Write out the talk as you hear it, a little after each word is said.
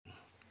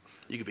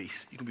You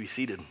can be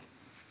seated.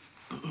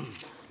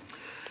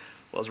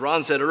 Well, as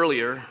Ron said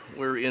earlier,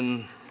 we're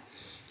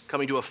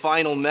coming to a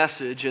final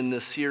message in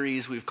this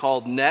series we've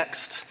called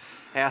Next,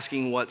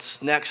 asking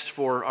what's next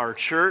for our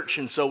church.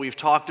 And so we've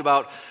talked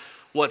about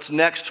what's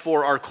next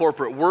for our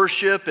corporate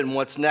worship and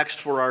what's next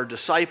for our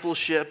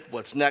discipleship,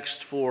 what's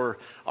next for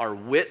our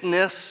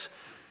witness,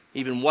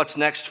 even what's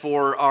next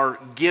for our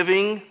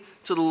giving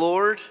to the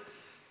Lord.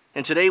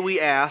 And today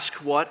we ask,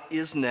 what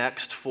is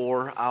next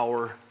for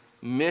our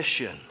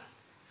mission?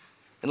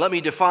 And let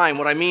me define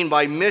what I mean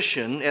by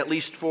mission, at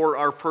least for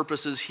our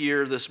purposes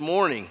here this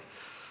morning.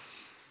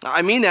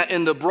 I mean that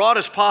in the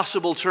broadest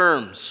possible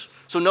terms.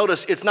 So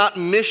notice, it's not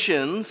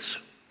missions,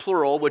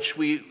 plural, which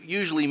we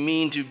usually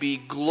mean to be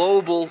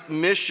global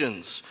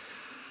missions.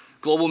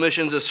 Global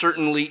missions is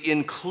certainly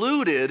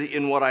included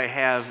in what I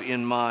have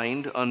in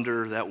mind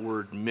under that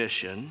word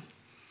mission.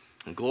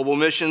 And global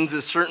missions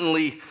is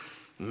certainly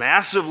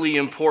massively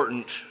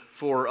important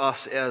for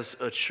us as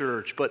a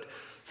church. But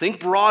think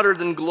broader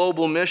than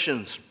global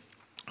missions.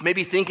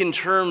 Maybe think in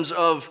terms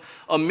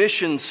of a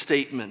mission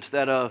statement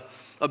that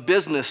a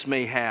business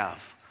may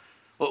have,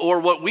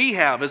 or what we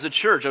have as a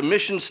church. A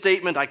mission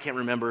statement, I can't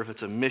remember if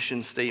it's a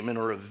mission statement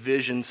or a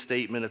vision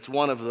statement. It's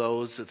one of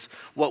those. It's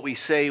what we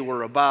say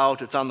we're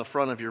about. It's on the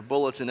front of your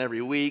bulletin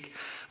every week.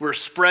 We're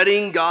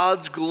spreading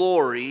God's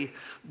glory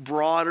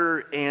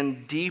broader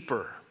and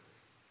deeper.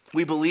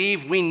 We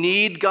believe we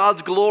need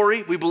God's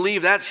glory. We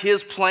believe that's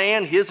His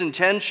plan, His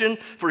intention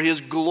for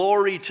His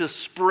glory to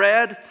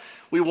spread.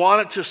 We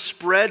want it to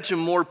spread to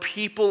more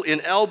people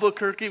in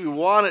Albuquerque. We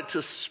want it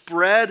to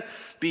spread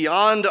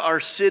beyond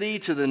our city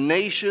to the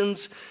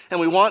nations.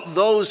 And we want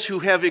those who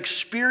have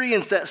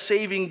experienced that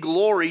saving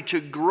glory to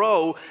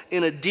grow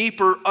in a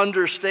deeper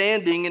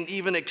understanding and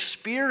even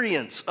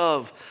experience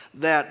of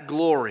that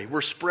glory.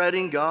 We're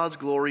spreading God's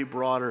glory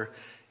broader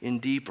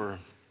and deeper.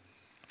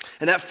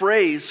 And that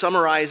phrase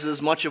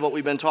summarizes much of what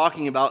we've been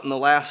talking about in the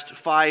last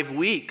 5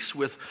 weeks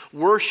with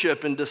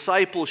worship and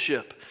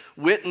discipleship,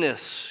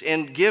 witness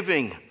and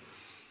giving.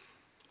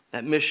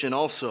 That mission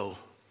also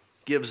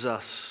gives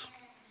us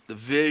the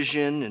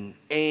vision and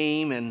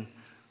aim and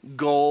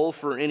goal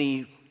for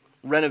any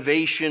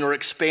renovation or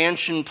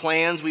expansion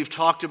plans we've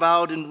talked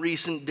about in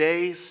recent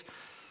days.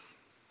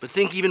 But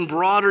think even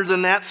broader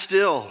than that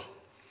still.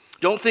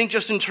 Don't think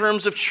just in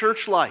terms of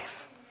church life,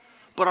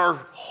 but our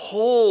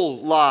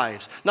whole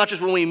lives, not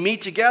just when we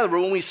meet together, but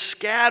when we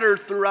scatter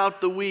throughout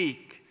the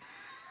week.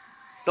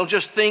 Don't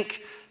just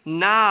think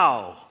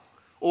now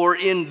or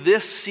in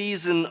this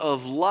season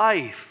of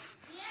life,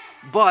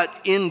 but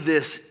in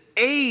this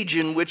age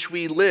in which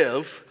we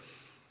live,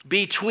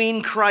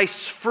 between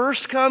Christ's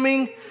first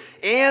coming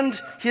and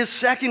His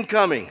second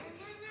coming.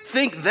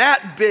 Think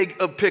that big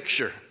a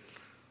picture,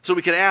 so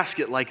we can ask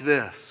it like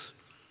this.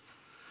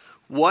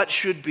 What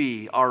should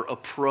be our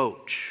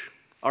approach,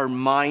 our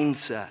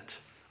mindset,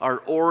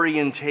 our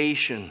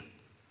orientation,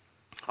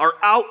 our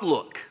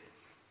outlook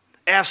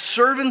as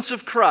servants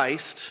of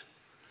Christ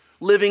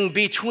living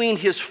between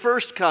His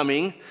first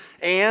coming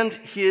and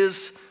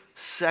His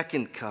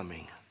second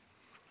coming?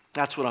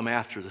 That's what I'm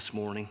after this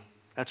morning.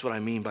 That's what I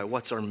mean by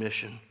what's our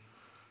mission.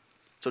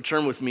 So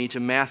turn with me to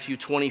Matthew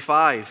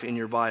 25 in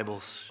your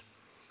Bibles.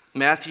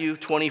 Matthew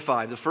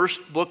 25, the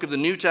first book of the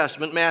New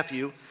Testament,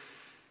 Matthew.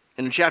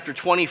 And in chapter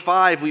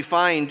 25, we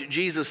find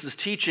Jesus'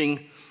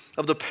 teaching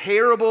of the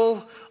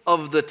parable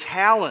of the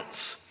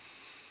talents.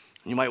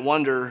 You might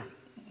wonder,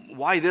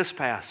 why this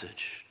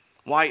passage?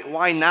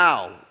 Why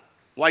now?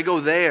 Why go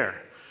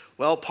there?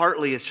 Well,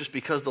 partly it's just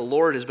because the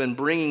Lord has been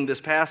bringing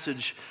this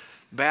passage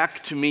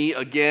back to me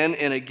again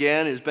and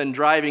again, has been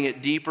driving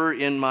it deeper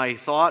in my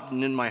thought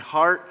and in my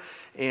heart,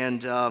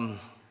 and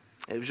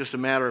it was just a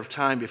matter of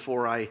time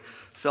before I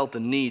felt the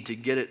need to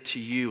get it to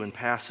you and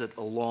pass it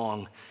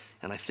along,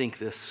 and I think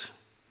this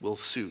will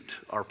suit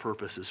our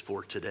purposes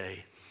for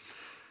today.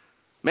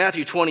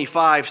 Matthew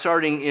 25,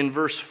 starting in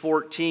verse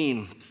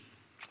 14,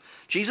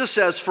 Jesus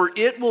says, "For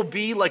it will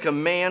be like a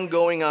man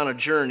going on a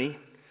journey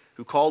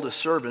who called his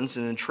servants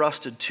and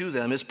entrusted to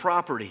them his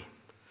property.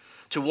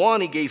 To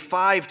one he gave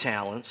 5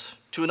 talents,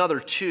 to another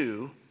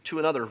 2, to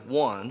another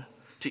 1,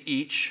 to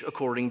each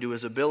according to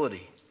his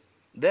ability.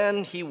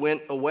 Then he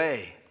went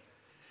away.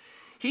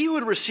 He who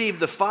had received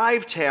the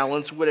 5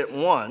 talents went at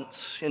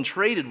once and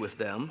traded with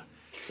them,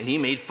 and he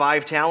made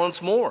 5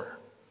 talents more.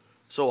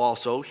 So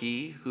also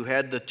he who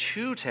had the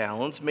 2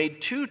 talents made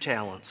 2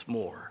 talents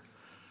more.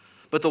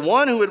 But the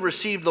one who had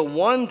received the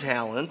 1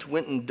 talent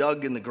went and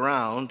dug in the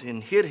ground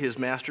and hid his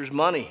master's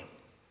money.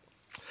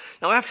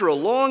 Now after a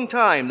long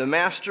time, the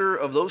master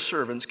of those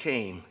servants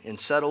came and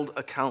settled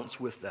accounts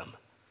with them.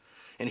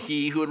 And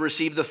he who had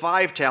received the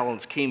 5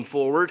 talents came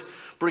forward,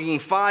 bringing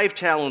 5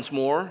 talents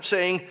more,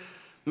 saying,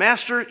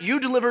 'Master, you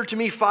delivered to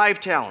me 5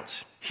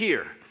 talents.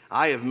 Here,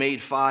 I have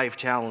made 5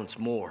 talents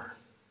more.'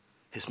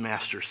 His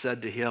master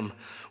said to him,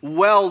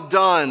 'Well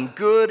done,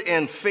 good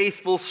and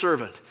faithful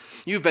servant.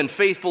 You've been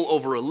faithful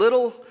over a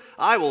little.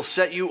 I will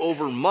set you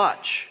over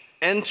much.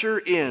 Enter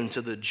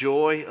into the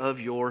joy of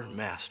your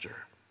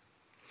master.'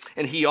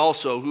 And he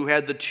also, who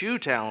had the 2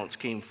 talents,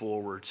 came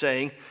forward,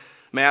 saying,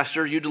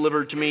 'Master, you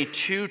delivered to me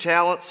 2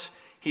 talents.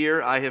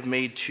 Here I have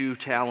made 2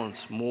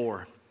 talents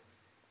more.'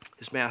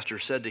 His master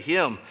said to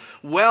him,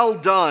 'Well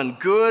done,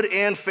 good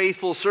and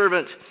faithful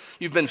servant.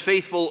 You've been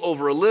faithful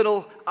over a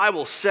little. I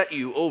will set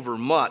you over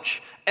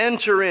much.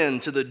 Enter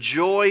into the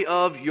joy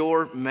of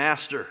your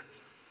master.'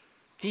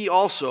 He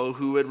also,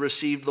 who had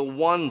received the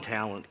 1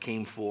 talent,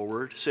 came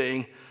forward,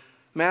 saying,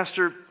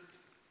 'Master,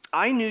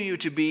 I knew you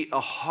to be a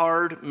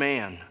hard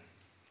man,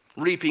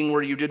 reaping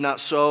where you did not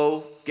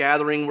sow,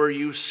 gathering where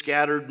you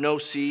scattered no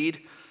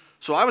seed.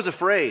 So I was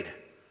afraid,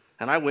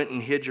 and I went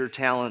and hid your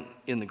talent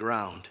in the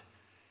ground.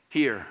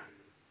 Here,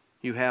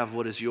 you have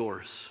what is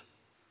yours.'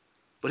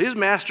 But his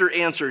master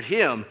answered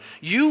him,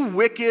 'You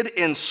wicked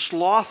and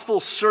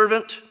slothful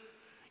servant,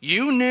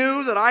 you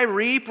knew that I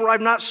reap where I've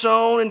not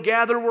sown and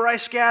gather where I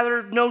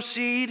scattered no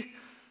seed?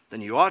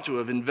 Then you ought to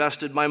have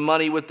invested my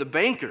money with the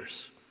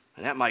bankers,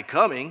 and at my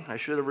coming I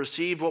should have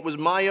received what was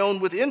my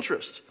own with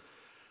interest.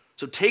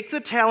 So take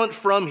the talent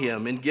from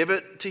him and give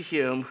it to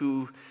him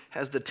who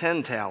has the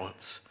 10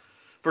 talents.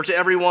 For to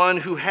everyone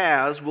who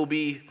has will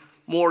be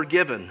more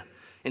given,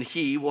 and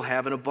he will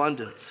have an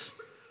abundance.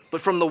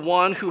 But from the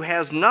one who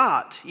has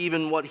not,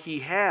 even what he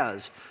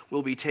has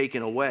will be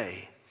taken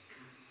away.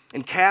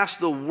 And cast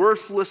the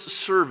worthless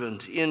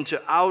servant into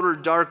outer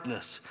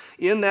darkness.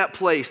 In that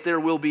place there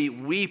will be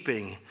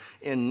weeping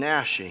and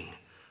gnashing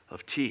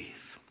of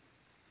teeth.'"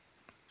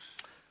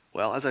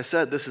 Well, as I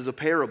said, this is a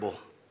parable.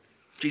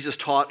 Jesus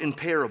taught in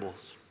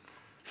parables,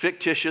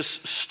 fictitious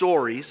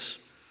stories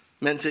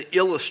meant to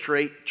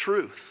illustrate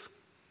truth.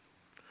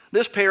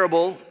 This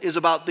parable is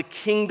about the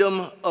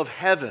kingdom of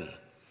heaven.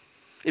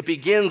 It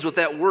begins with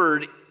that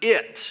word,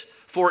 it.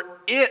 For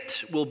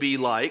it will be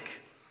like,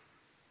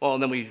 well,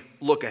 and then we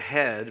look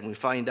ahead and we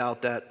find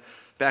out that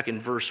back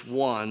in verse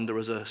 1, there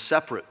was a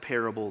separate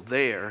parable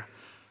there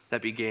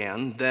that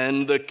began,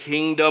 then the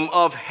kingdom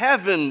of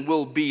heaven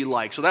will be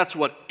like. So that's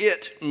what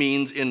it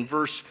means in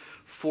verse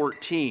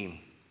 14.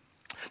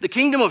 The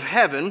kingdom of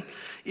heaven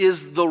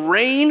is the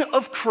reign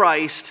of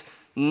Christ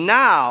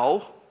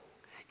now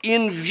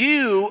in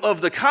view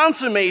of the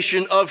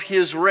consummation of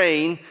his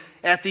reign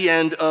at the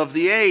end of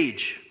the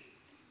age.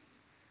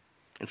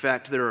 In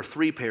fact, there are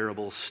 3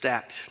 parables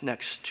stacked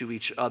next to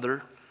each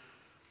other.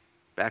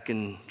 Back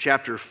in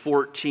chapter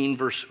 14,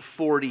 verse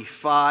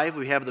 45,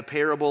 we have the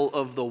parable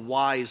of the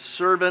wise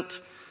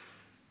servant.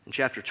 In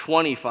chapter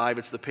 25,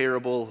 it's the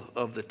parable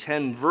of the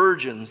 10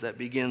 virgins that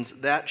begins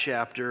that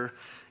chapter,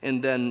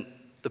 and then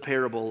the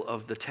parable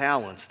of the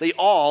talents. They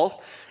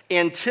all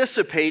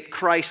anticipate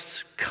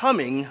Christ's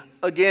coming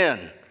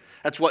again.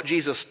 That's what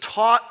Jesus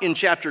taught in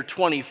chapter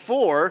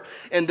 24,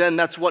 and then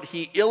that's what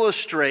he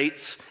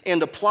illustrates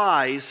and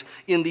applies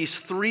in these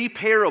 3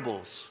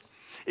 parables,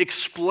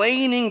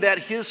 explaining that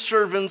his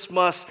servants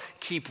must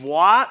keep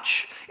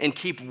watch and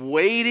keep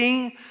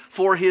waiting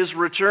for his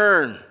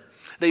return.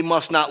 They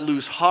must not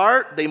lose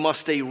heart. They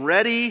must stay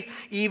ready,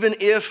 even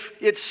if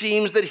it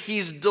seems that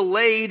he's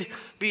delayed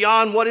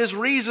beyond what is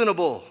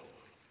reasonable.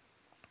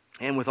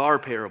 And with our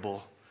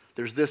parable,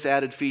 there's this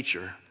added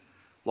feature.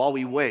 While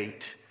we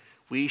wait,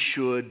 we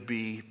should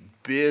be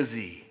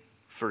busy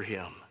for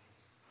him,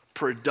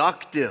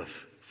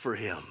 productive for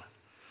him.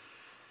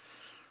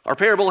 Our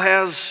parable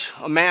has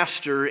a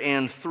master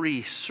and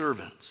 3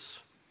 servants.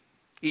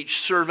 Each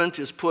servant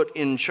is put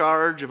in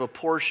charge of a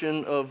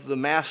portion of the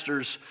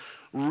master's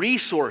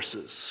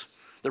resources.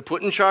 They're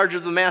put in charge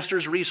of the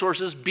master's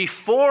resources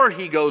before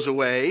he goes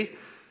away,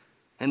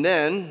 and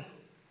then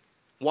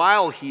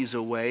while he's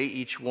away,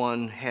 each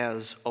one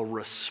has a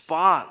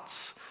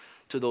response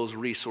to those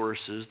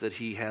resources that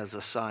he has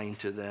assigned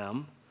to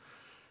them.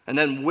 And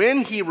then when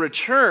he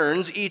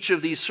returns, each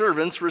of these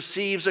servants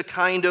receives a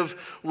kind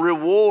of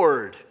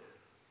reward,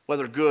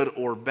 whether good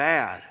or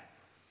bad,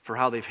 for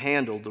how they've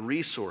handled the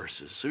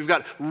resources. So we've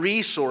got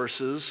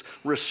resources,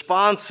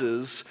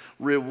 responses,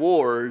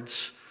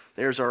 rewards.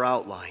 There's our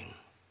outline.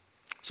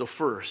 So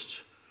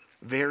first,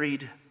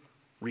 varied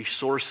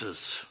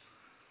resources.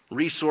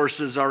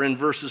 Resources are in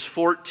verses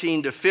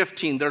 14 to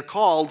 15. They're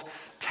called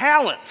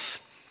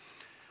talents.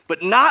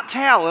 But not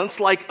talents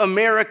like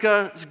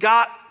America's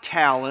Got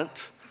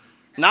Talent.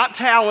 Not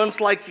talents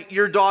like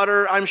your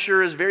daughter, I'm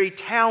sure, is very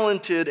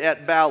talented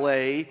at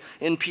ballet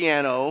and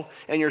piano,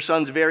 and your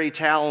son's very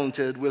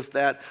talented with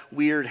that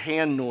weird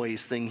hand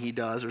noise thing he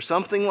does, or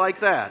something like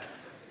that.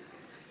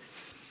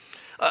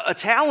 A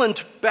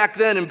talent back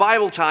then in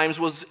Bible times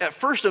was at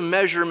first a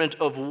measurement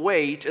of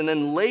weight, and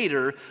then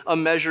later a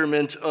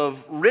measurement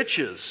of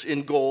riches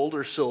in gold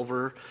or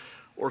silver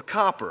or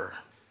copper.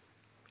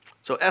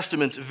 So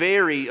estimates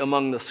vary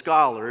among the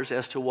scholars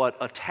as to what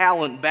a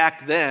talent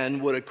back then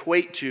would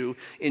equate to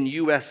in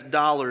US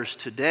dollars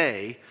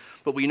today,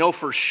 but we know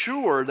for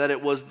sure that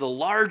it was the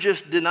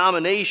largest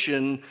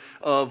denomination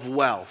of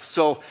wealth.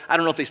 So I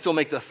don't know if they still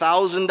make the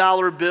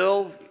 $1,000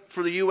 bill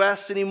for the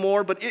US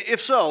anymore, but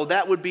if so,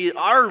 that would be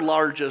our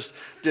largest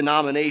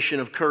denomination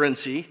of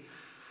currency.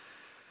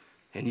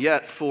 And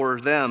yet for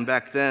them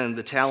back then,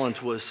 the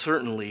talent was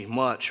certainly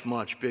much,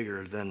 much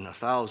bigger than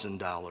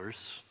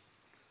 $1,000.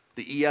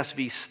 The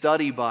ESV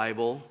Study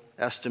Bible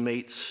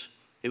estimates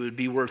it would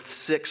be worth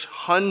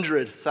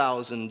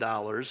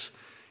 $600,000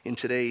 in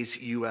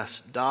today's U.S.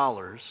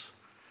 dollars.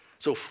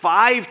 So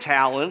 5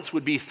 talents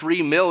would be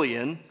 $3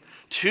 million.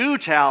 2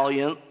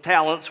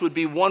 talents would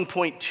be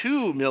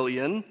 $1.2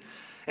 million.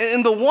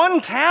 And the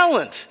 1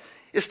 talent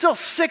is still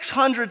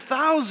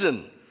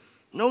 $600,000.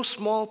 No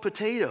small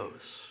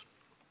potatoes.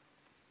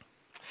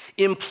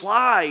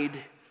 Implied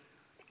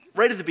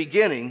right at the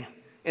beginning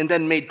and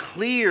then made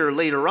clear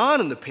later on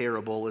in the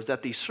parable is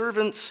that the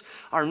servants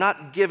are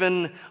not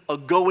given a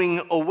going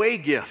away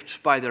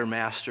gift by their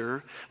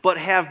master, but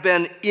have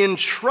been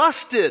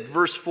entrusted,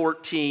 verse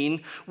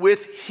 14,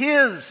 with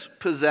his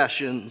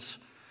possessions.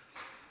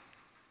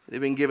 They've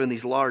been given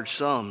these large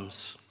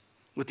sums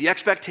with the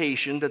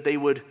expectation that they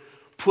would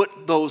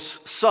put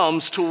those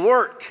sums to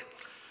work.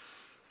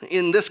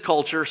 In this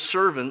culture,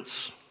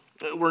 servants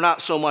were not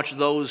so much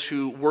those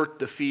who worked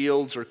the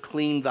fields or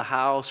cleaned the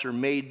house or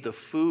made the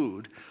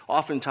food.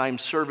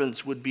 Oftentimes,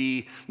 servants would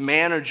be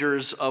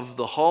managers of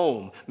the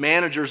home,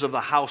 managers of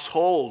the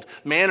household,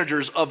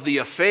 managers of the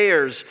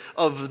affairs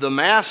of the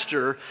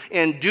master,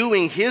 and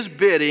doing his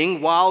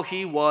bidding while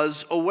he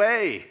was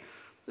away.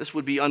 This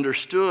would be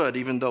understood,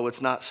 even though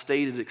it's not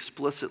stated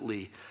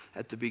explicitly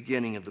at the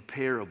beginning of the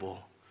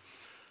parable.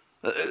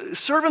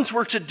 Servants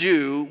were to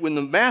do, when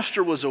the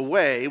master was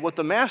away, what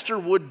the master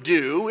would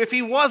do if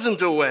he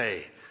wasn't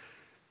away.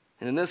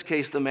 And in this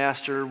case, the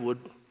master would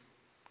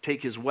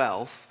take his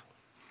wealth,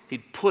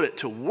 he'd put it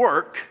to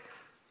work,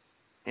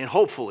 and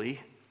hopefully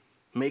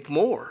make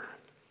more.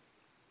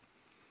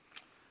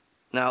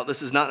 Now,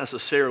 this is not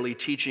necessarily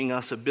teaching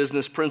us a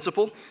business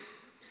principle.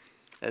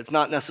 It's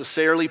not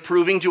necessarily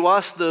proving to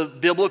us the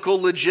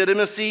biblical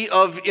legitimacy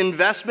of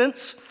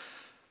investments.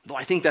 Though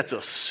I think that's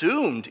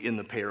assumed in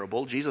the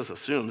parable. Jesus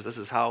assumes this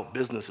is how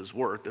businesses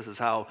work. This is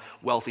how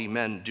wealthy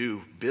men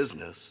do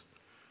business.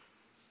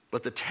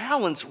 But the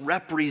talents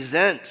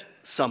represent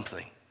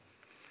something.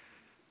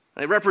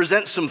 They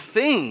represent some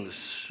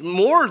things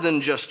more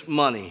than just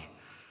money.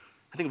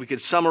 I think we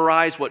could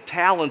summarize what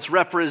talents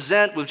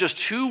represent with just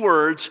 2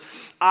 words: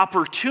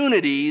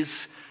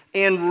 opportunities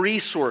and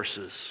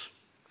resources.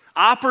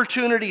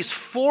 Opportunities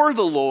for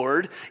the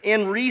Lord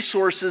and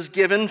resources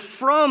given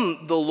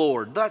from the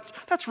Lord.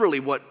 That's really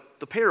what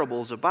the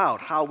parable is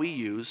about, how we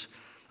use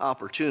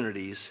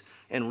opportunities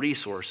and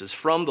resources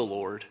from the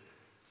Lord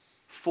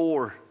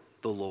for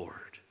the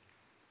Lord.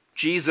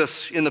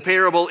 Jesus in the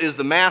parable is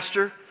the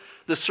master.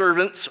 The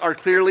servants are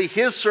clearly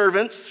his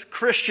servants,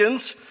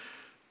 Christians.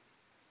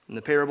 And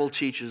the parable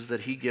teaches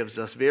that he gives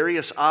us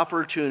various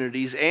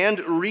opportunities and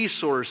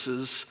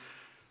resources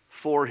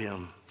for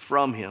him,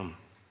 from him,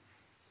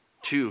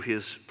 to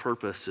his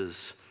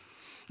purposes.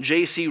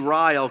 J.C.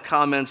 Ryle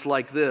comments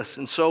like this,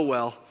 and so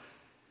well: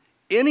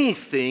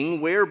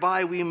 anything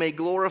whereby we may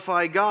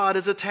glorify God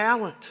is a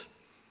talent.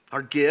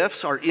 Our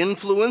gifts, our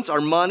influence,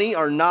 our money,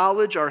 our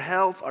knowledge, our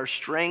health, our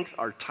strength,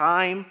 our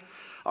time,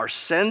 our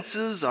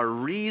senses, our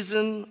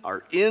reason,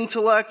 our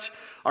intellect,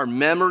 our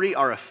memory,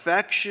 our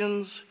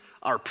affections,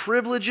 our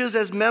privileges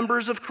as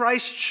members of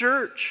Christ's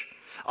church,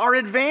 our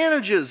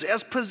advantages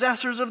as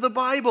possessors of the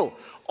Bible,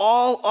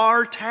 all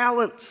are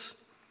talents.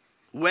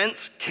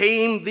 Whence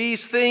came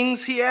these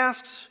things, he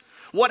asks?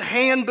 What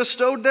hand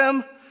bestowed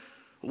them?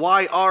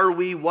 Why are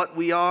we what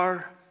we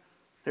are?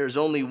 There's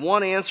only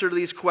one answer to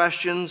these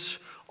questions.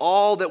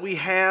 All that we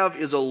have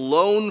is a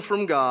loan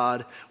from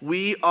God.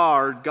 We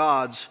are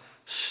God's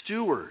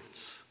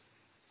stewards.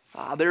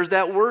 There's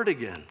that word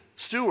again,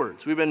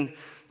 stewards. We've been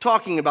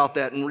talking about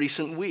that in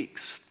recent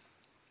weeks.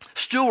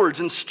 Stewards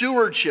and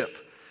stewardship,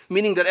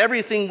 meaning that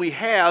everything we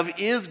have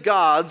is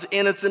God's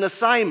and it's an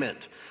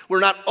assignment. We're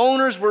not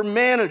owners, we're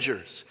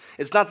managers.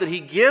 It's not that he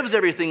gives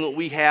everything that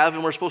we have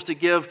and we're supposed to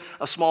give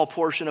a small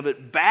portion of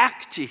it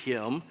back to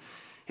him.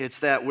 It's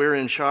that we're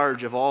in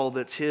charge of all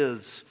that's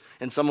his.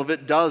 And some of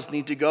it does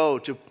need to go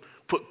to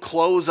put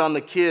clothes on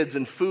the kids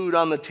and food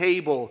on the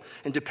table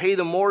and to pay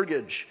the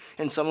mortgage.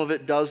 And some of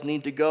it does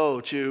need to go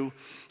to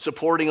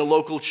supporting a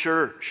local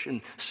church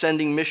and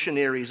sending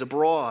missionaries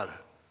abroad.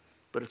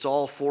 But it's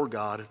all for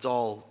God. It's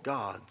all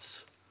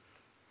God's.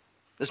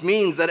 This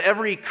means that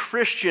every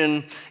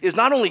Christian is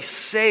not only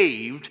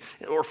saved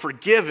or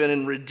forgiven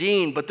and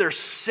redeemed, but they're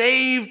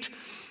saved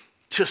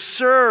to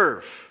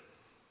serve.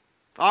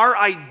 Our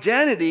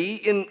identity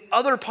in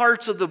other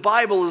parts of the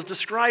Bible is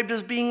described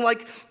as being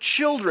like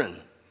children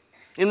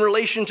in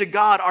relation to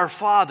God our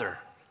Father.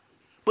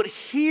 But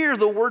here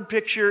the word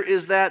picture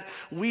is that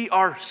we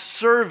are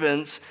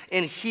servants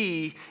and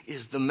he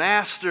is the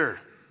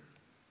master.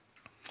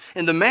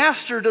 And the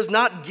master does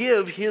not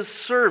give his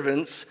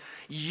servants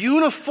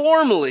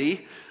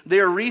uniformly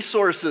their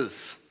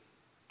resources.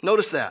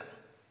 Notice that.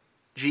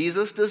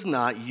 Jesus does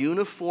not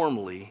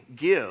uniformly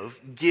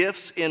give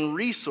gifts and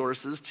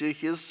resources to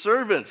his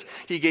servants.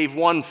 He gave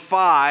one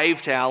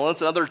 5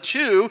 talents, another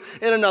 2,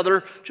 and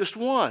another just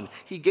 1.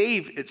 He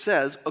gave, it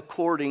says,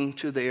 according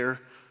to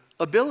their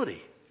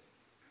ability.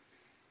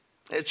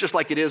 It's just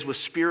like it is with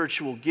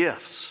spiritual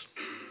gifts,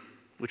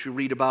 which we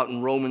read about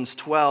in Romans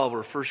 12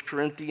 or 1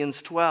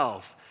 Corinthians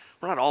 12.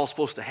 We're not all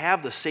supposed to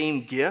have the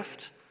same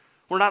gift.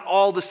 We're not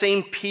all the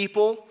same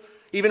people.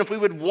 Even if we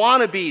would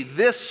want to be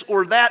this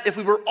or that, if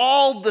we were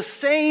all the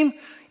same,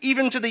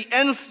 even to the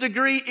nth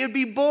degree, it'd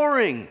be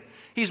boring.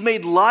 He's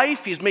made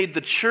life, he's made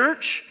the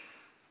church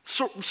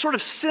sort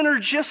of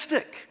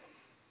synergistic.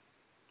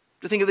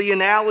 To think of the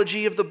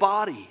analogy of the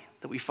body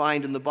that we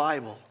find in the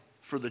Bible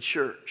for the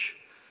church.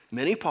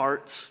 Many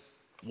parts,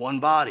 one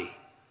body,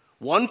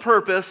 one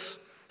purpose,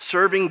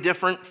 serving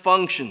different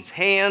functions.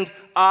 Hand,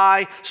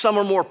 eye, some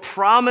are more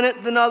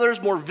prominent than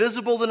others, more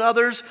visible than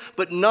others,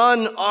 but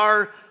none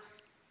are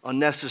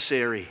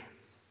unnecessary.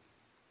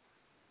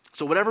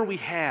 So whatever we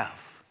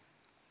have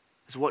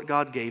is what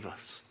God gave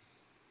us.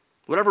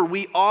 Whatever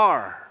we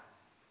are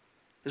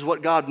is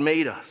what God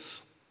made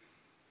us.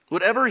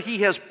 Whatever He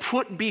has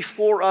put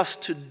before us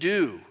to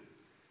do,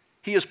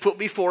 He has put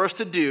before us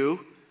to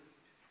do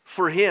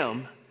for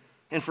Him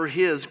and for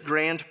His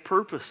grand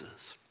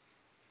purposes.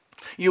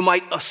 You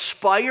might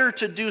aspire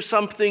to do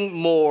something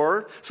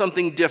more,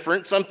 something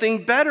different,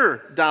 something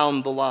better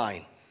down the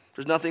line.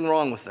 There's nothing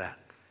wrong with that.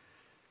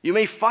 You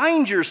may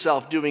find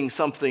yourself doing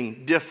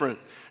something different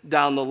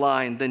down the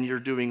line than you're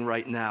doing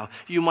right now.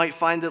 You might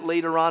find that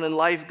later on in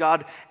life,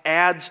 God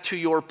adds to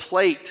your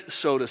plate,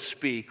 so to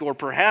speak, or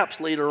perhaps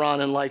later on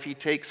in life, He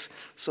takes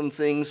some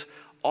things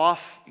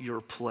off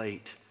your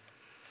plate.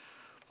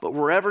 But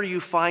wherever you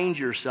find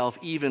yourself,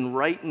 even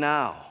right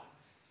now,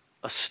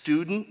 a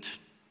student,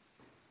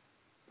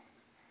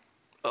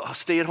 a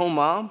stay-at-home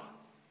mom,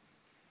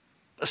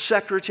 a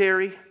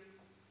secretary,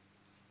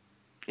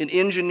 an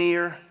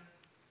engineer,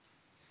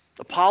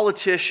 a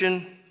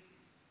politician,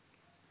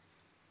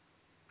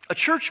 a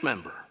church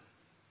member,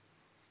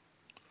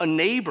 a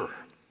neighbor.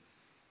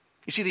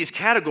 You see, these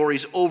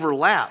categories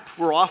overlap.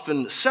 We're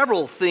often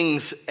several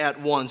things at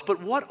once,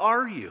 but what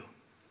are you?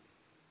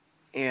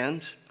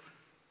 And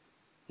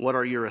what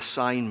are your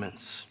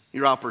assignments,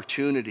 your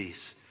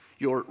opportunities,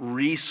 your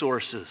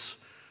resources?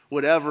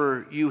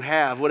 Whatever you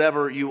have,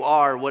 whatever you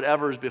are,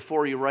 whatever is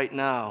before you right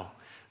now,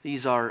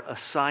 these are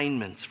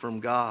assignments from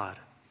God.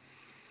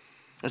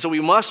 And so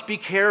we must be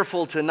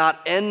careful to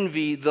not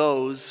envy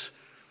those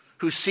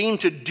who seem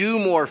to do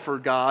more for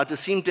God, to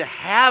seem to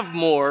have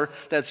more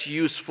that's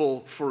useful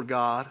for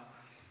God.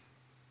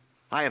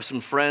 I have some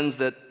friends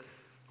that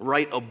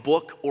write a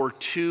book or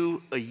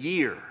two a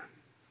year,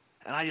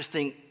 and I just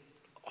think,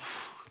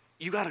 oh,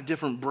 you got a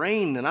different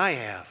brain than I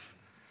have.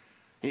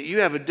 You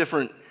have a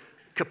different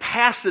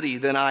capacity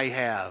than I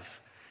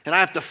have. And I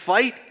have to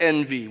fight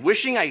envy,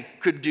 wishing I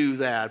could do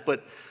that.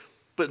 But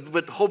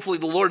hopefully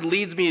the Lord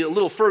leads me a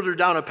little further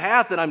down a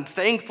path, and I'm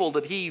thankful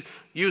that He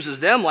uses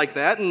them like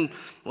that. And,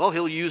 well,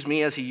 He'll use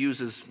me as He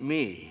uses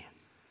me.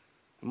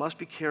 We must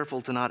be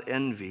careful to not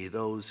envy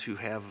those who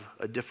have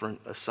a different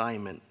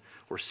assignment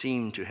or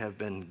seem to have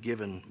been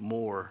given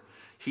more.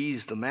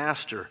 He's the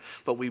master.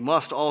 But we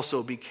must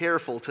also be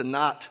careful to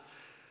not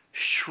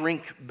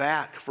shrink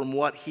back from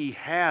what He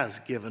has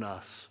given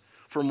us,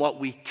 from what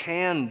we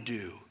can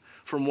do,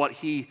 from what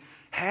He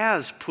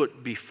has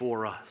put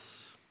before us.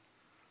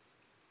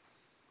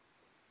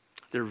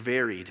 They're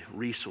varied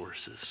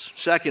resources.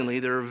 Secondly,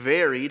 there are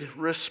varied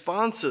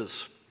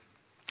responses.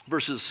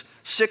 Verses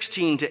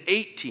 16 to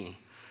 18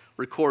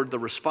 record the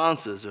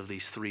responses of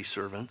these three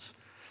servants.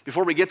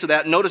 Before we get to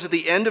that, notice at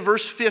the end of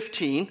verse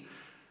 15,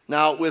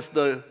 now with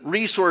the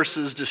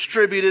resources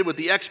distributed, with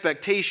the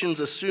expectations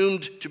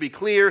assumed to be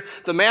clear,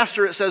 the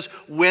master, it says,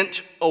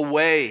 went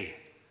away,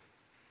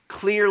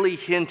 clearly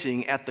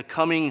hinting at the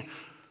coming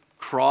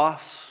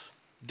cross,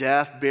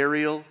 death,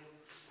 burial,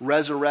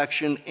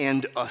 resurrection,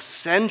 and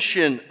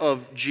ascension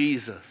of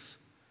Jesus.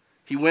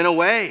 He went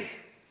away.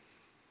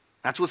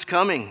 That's what's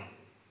coming.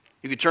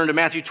 You could turn to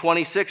Matthew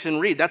 26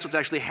 and read. That's what's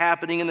actually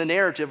happening in the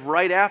narrative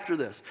right after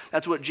this.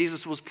 That's what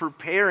Jesus was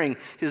preparing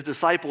His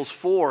disciples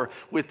for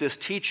with this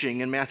teaching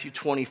in Matthew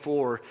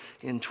 24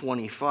 and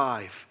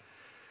 25.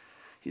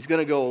 He's going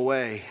to go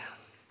away.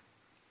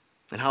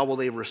 And how will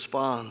they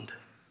respond?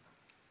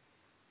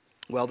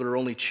 Well, there are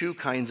only two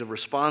kinds of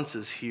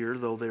responses here,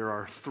 though there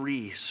are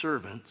three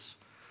servants.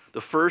 The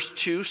first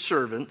two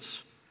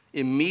servants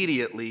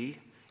immediately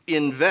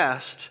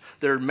invest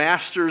their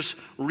master's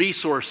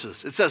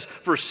resources. It says,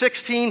 verse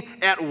 16,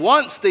 at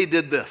once they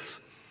did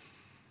this.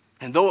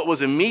 And though it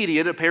was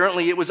immediate,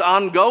 apparently it was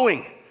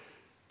ongoing.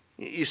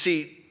 You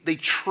see, they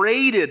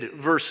traded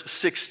verse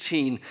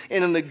 16.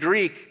 And in the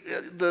Greek,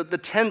 the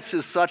tense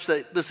is such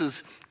that this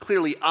is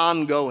clearly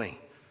ongoing.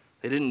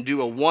 They didn't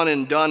do a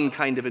one-and-done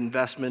kind of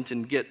investment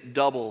and get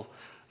double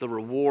the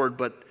reward,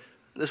 but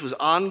this was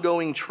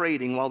ongoing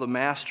trading while the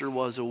master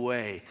was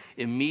away.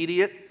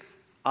 Immediate,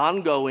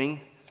 ongoing,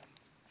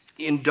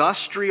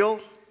 industrious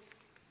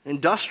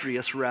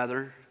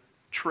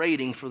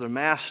trading for the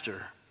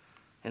master.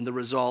 And the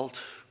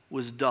result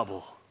was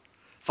double.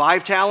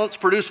 5 talents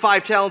produced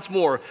 5 talents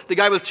more. The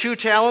guy with 2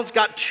 talents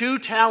got 2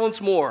 talents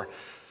more.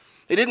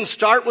 They didn't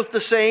start with the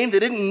same. They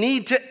didn't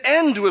need to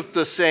end with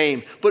the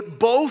same. But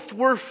both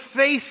were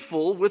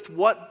faithful with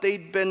what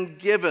they'd been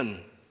given.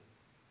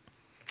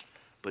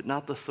 But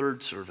not the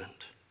third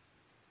servant.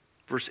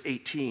 Verse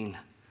 18.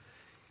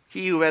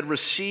 He who had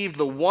received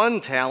the 1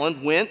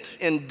 talent went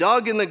and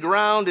dug in the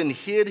ground and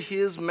hid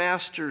his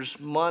master's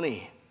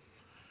money.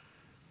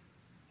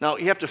 Now,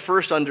 you have to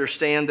first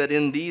understand that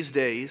in these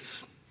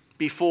days,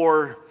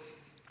 before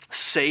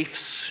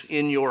safes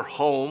in your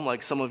home,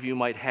 like some of you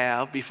might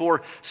have,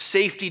 before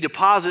safety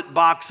deposit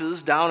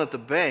boxes down at the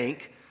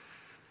bank,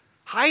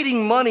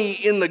 hiding money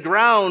in the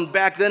ground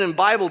back then in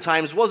Bible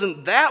times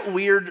wasn't that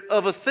weird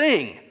of a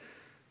thing.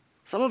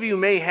 Some of you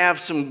may have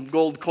some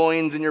gold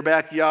coins in your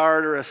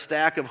backyard or a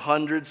stack of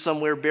hundreds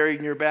somewhere buried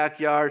in your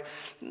backyard.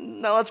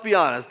 Now, let's be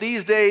honest.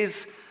 These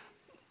days,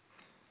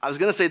 I was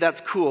going to say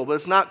that's cool, but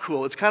it's not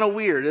cool. It's kind of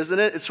weird, isn't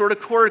it? It's sort of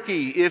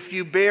quirky if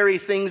you bury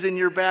things in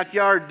your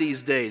backyard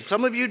these days.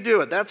 Some of you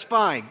do it. That's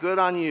fine. Good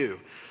on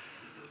you.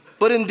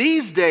 But in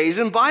these days,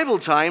 in Bible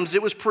times,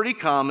 it was pretty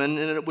common,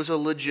 and it was a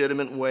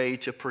legitimate way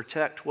to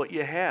protect what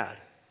you had.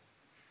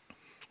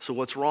 So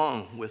what's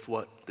wrong with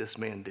what this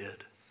man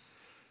did?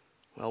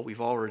 Well,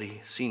 we've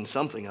already seen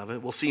something of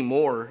it. We'll see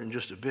more in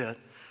just a bit.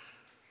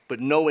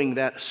 But knowing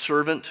that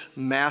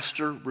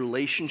servant-master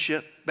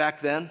relationship back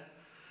then,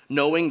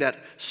 knowing that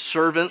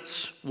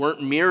servants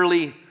weren't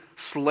merely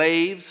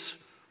slaves,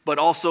 but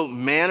also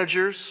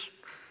managers,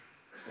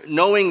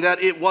 knowing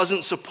that it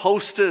wasn't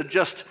supposed to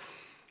just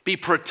be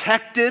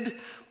protected,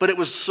 but it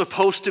was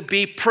supposed to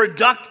be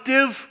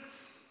productive.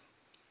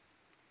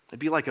 It'd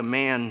be like a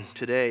man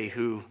today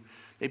who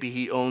maybe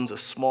he owns a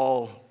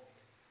small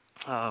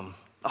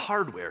a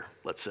hardware,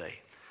 let's say,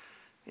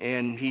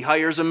 and he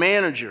hires a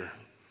manager,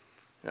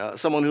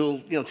 someone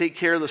who will take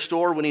care of the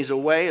store when he's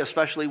away,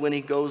 especially when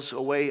he goes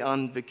away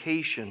on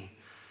vacation.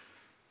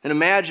 And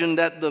imagine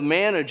that the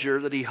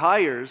manager that he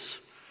hires,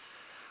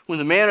 when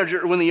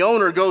the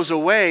owner goes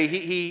away,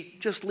 he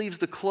just leaves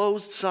the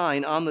closed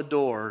sign on the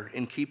door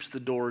and keeps the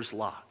doors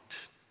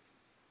locked.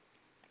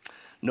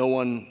 No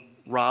one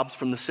robs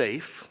from the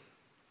safe.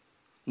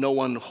 No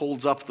one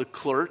holds up the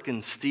clerk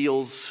and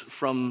steals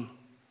from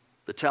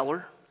the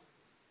teller.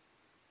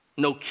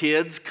 No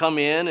kids come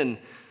in and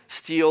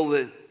steal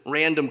the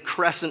random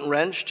crescent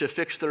wrench to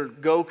fix their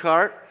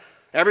go-kart.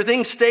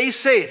 Everything stays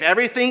safe.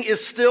 Everything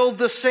is still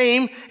the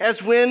same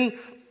as when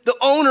the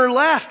owner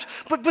left.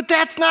 But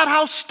that's not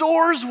how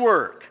stores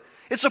work.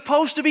 It's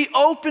supposed to be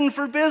open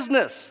for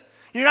business.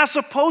 You're not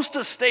supposed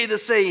to stay the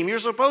same. You're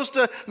supposed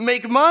to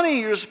make money.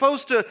 You're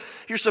supposed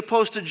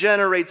to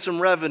generate some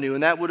revenue,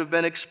 and that would have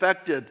been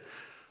expected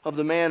of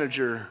the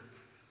manager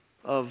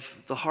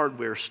of the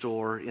hardware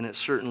store, and it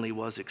certainly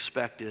was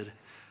expected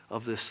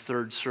of this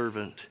third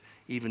servant,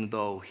 even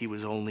though he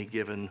was only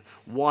given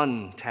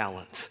 1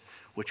 talent,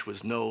 which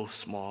was no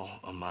small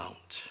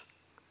amount.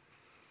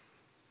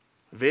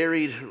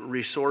 Varied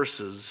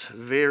resources,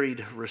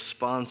 varied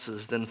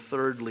responses. Then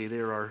thirdly,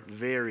 there are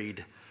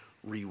varied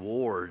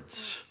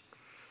rewards.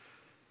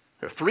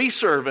 There are 3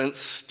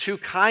 servants, 2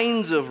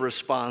 kinds of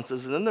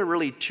responses, and then there are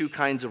really 2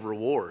 kinds of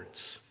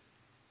rewards.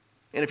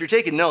 And if you're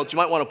taking notes, you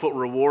might want to put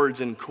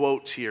rewards in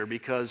quotes here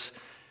because,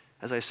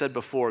 as I said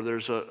before,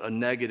 there's a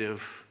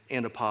negative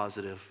and a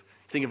positive.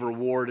 Think of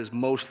reward as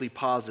mostly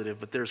positive,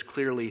 but there's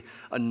clearly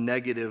a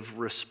negative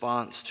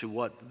response to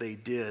what they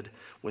did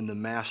when the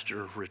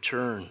master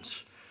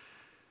returns.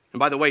 And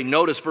by the way,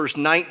 notice verse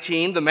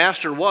 19, the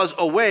master was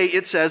away,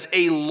 it says,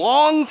 a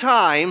long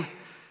time,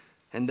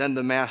 and then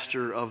the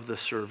master of the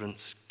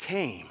servants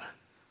came.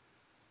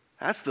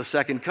 That's the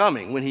second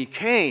coming, when he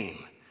came.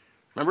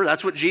 Remember,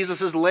 that's what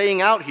Jesus is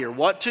laying out here,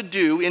 what to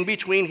do in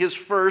between his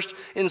first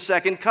and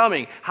second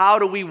coming. How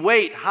do we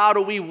wait? How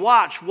do we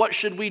watch? What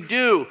should we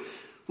do?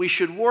 We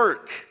should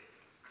work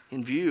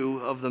in view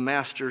of the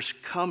master's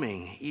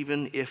coming,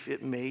 even if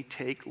it may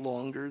take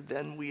longer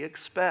than we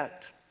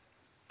expect.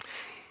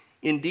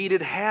 Indeed,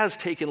 it has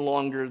taken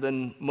longer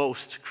than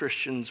most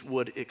Christians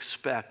would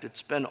expect.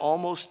 It's been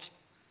almost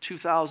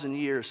 2,000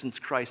 years since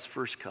Christ's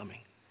first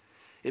coming.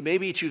 It may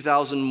be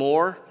 2,000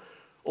 more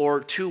or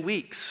 2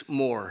 weeks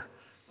more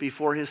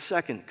before his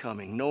second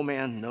coming. No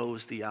man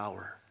knows the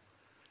hour.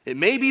 It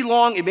may be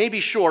long, it may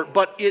be short,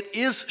 but it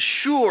is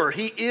sure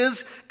he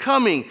is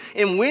coming.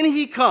 And when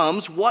he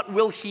comes, what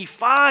will he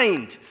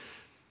find?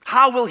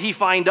 How will he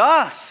find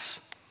us?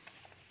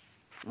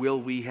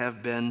 Will we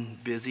have been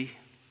busy?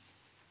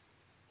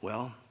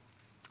 Well,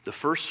 the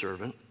first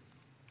servant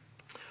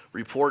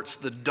reports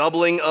the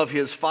doubling of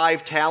his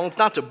 5 talents,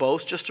 not to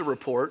boast, just to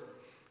report.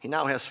 He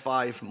now has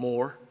 5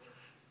 more.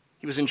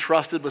 He was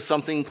entrusted with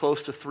something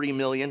close to 3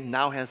 million,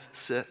 now has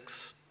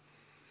 6.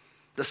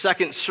 The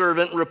second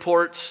servant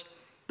reports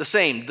the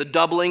same, the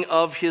doubling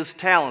of his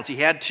talents. He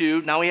had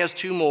 2, now he has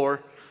 2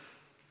 more.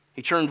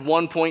 He turned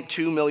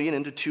 1.2 million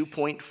into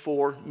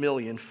 2.4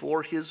 million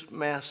for his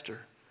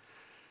master.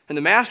 And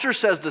the master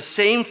says the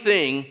same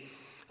thing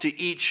to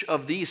each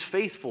of these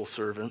faithful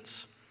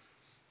servants.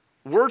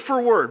 Word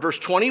for word, verse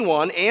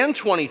 21 and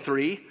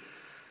 23,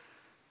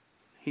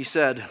 he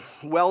said,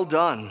 well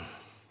done,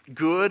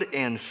 good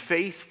and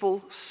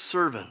faithful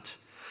servant.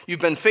 You've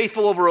been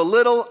faithful over a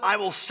little, I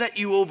will set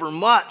you over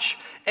much.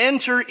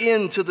 Enter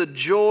into the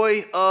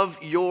joy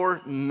of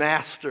your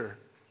master.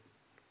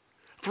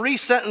 3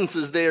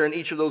 sentences there in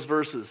each of those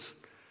verses.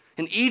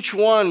 And each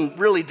one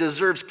really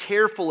deserves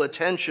careful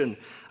attention.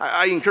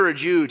 I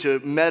encourage you to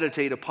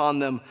meditate upon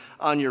them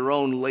on your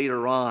own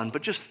later on.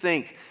 But just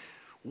think,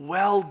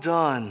 well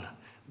done,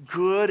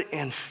 good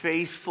and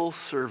faithful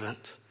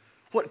servant.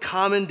 What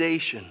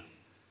commendation,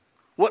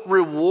 what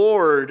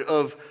reward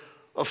of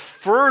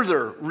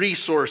further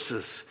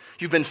resources.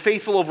 You've been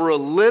faithful over a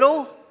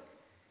little,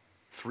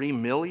 $3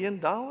 million.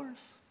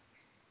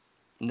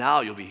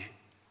 Now you'll be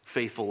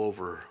faithful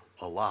over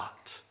a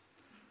lot.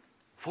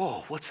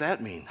 Whoa, what's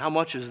that mean? How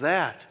much is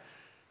that?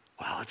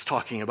 Well, it's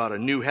talking about a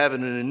new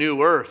heaven and a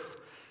new earth,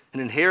 an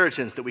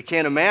inheritance that we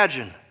can't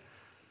imagine.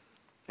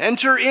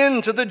 Enter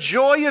into the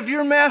joy of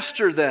your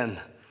master then.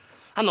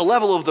 On the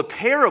level of the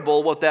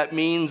parable, what that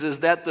means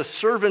is that the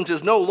servant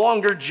is no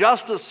longer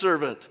just a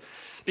servant.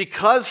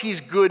 Because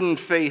he's good and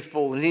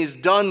faithful and he's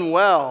done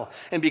well,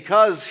 and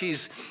because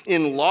he's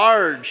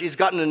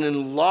gotten an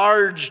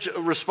enlarged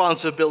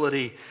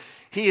responsibility,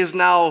 he is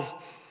now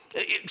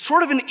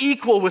sort of an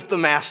equal with the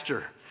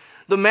master.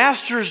 The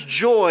master's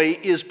joy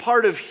is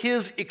part of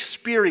his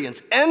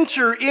experience.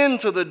 Enter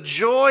into the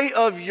joy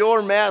of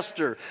your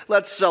master.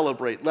 Let's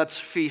celebrate. Let's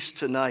feast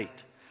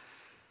tonight.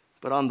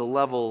 But on the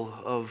level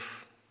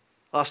of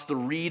us, the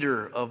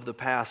reader of the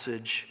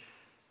passage,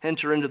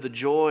 enter into the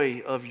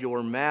joy of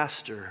your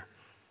master.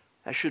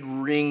 That should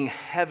ring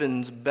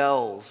heaven's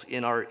bells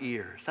in our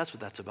ears. That's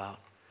what that's about.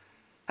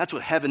 That's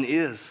what heaven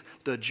is,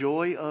 the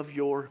joy of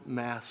your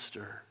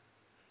master,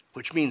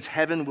 which means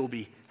heaven will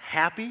be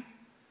happy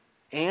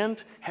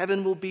and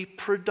heaven will be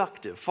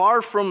productive.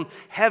 Far from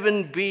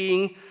heaven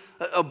being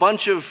a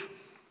bunch of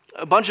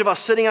us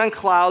sitting on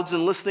clouds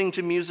and listening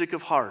to music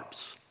of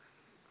harps.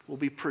 We'll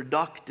be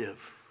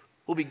productive.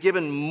 We'll be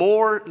given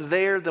more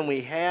there than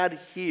we had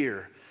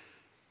here.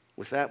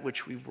 With that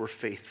which we were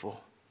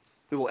faithful.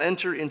 We will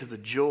enter into the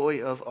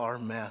joy of our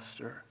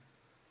master.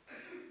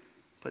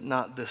 But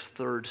not this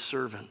third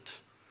servant.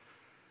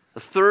 The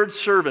third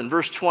servant,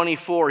 verse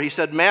 24, he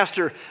said,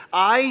 Master,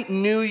 I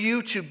knew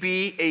you to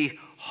be a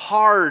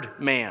hard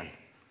man,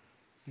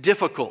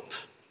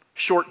 difficult,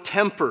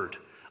 short-tempered,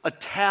 a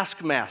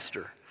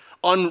taskmaster,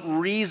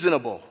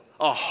 unreasonable,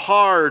 a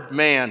hard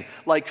man,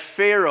 like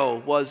Pharaoh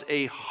was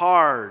a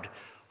hard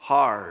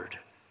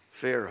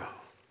Pharaoh.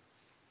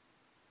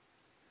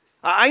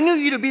 I knew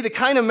you to be the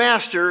kind of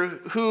master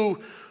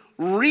who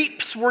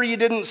reaps where you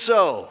didn't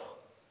sow.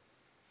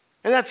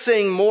 And that's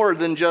saying more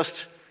than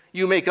just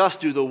you make us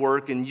do the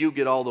work and you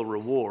get all the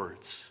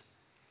rewards.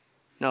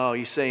 No,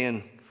 he's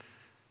saying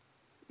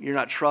you're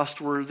not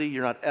trustworthy,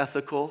 you're not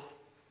ethical.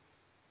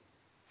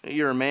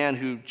 You're a man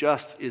who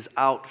just is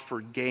out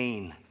for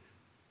gain.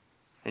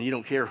 And you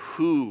don't care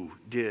who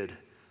did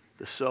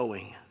the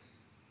sowing.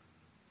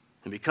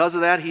 And because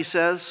of that, he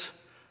says,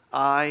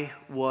 I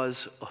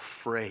was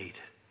afraid.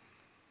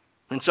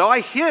 And so I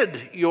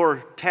hid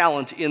your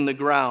talent in the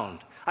ground.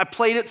 I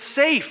played it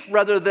safe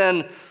rather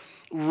than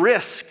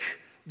risk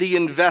the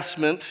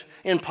investment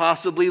and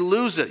possibly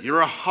lose it.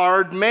 You're a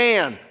hard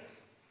man.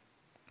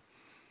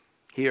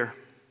 Here,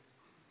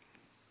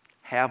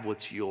 have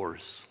what's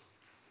yours.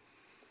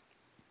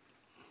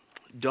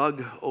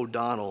 Doug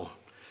O'Donnell,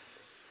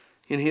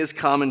 in his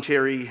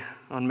commentary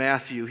on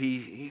Matthew,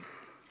 he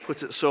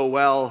puts it so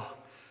well.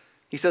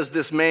 He says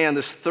this man,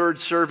 this third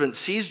servant,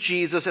 sees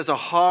Jesus as a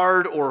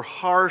hard or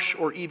harsh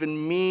or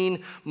even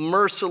mean,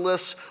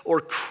 merciless or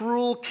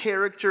cruel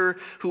character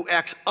who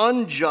acts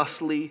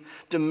unjustly,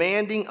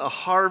 demanding a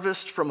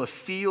harvest from a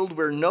field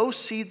where no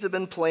seeds have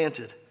been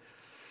planted.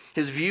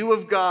 His view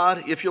of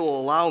God, if you'll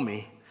allow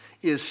me,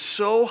 is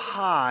so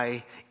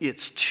high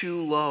it's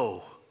too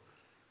low.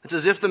 It's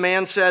as if the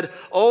man said,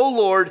 "Oh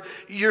Lord,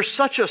 you're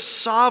such a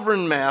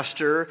sovereign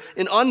master,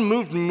 an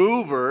unmoved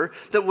mover,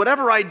 that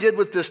whatever I did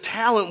with this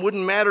talent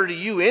wouldn't matter to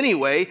you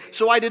anyway,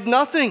 so I did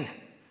nothing."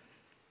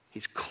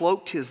 He's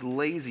cloaked his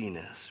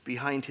laziness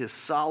behind his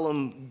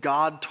solemn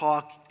God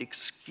talk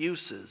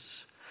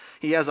excuses.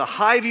 He has a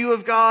high view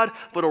of God,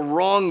 but a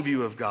wrong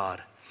view of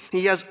God.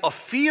 He has a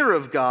fear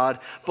of God,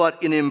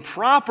 but an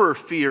improper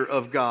fear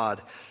of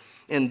God.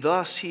 And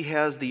thus he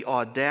has the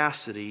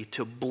audacity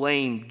to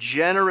blame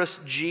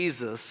generous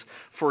Jesus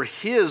for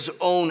his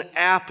own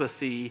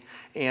apathy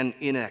and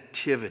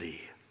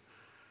inactivity.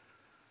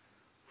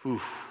 Whew,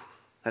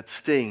 that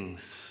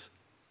stings,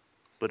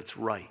 but it's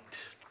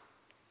right.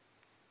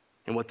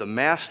 And what the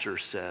master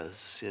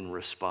says in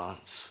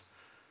response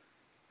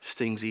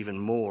stings even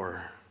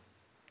more,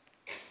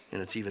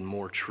 and it's even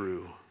more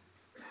true.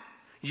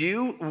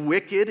 You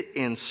wicked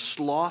and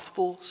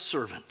slothful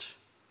servant.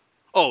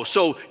 Oh,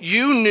 so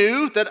you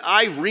knew that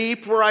I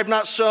reap where I've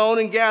not sown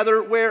and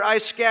gather where I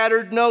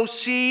scattered no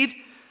seed?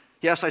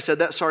 Yes, I said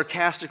that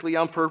sarcastically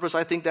on purpose.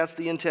 I think that's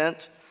the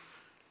intent.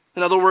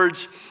 In other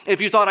words,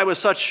 if you thought I was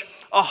such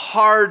a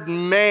hard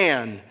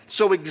man,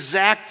 so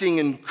exacting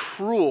and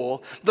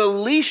cruel, the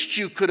least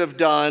you could have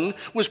done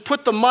was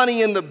put the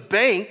money in the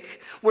bank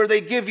where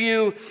they give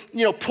you,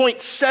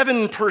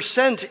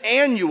 0.7%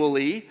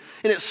 annually,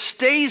 and it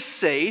stays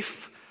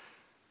safe,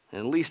 and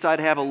at least I'd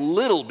have a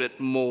little bit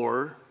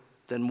more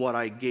than what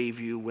I gave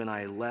you when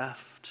I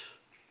left.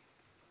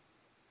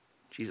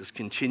 Jesus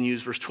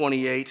continues, verse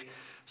 28,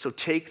 so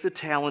take the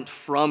talent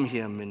from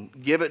him and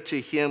give it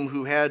to him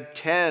who had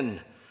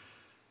 10.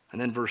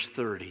 And then verse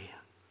 30,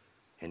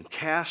 and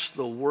cast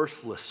the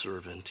worthless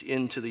servant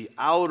into the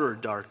outer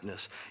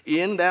darkness.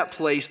 In that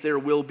place there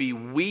will be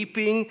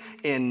weeping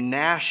and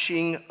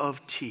gnashing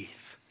of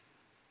teeth.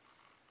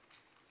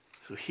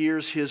 So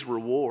here's his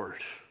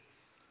reward.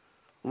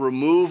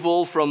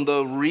 Removal from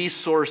the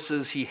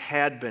resources he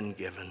had been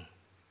given.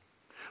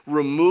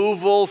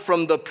 Removal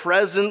from the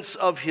presence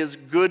of his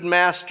good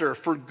master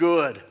for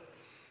good.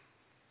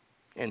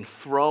 And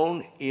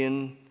thrown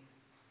into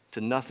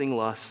nothing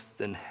less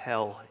than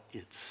hell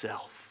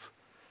itself.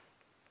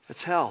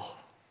 It's hell.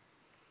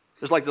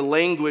 Just like the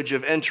language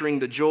of entering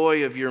the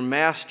joy of your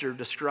master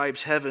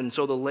describes heaven,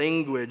 so the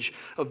language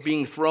of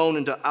being thrown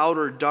into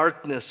outer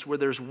darkness where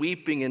there's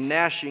weeping and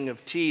gnashing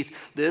of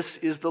teeth, this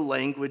is the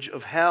language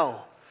of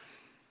hell.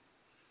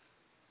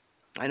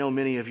 I know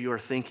many of you are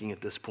thinking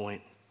at this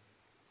point,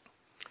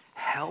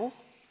 hell?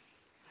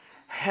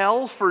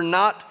 Hell for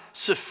not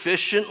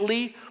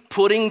sufficiently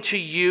putting to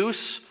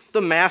use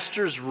the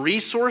master's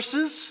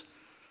resources?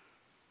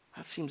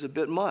 That seems a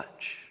bit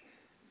much.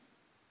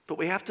 But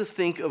we have to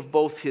think of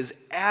both his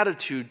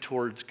attitude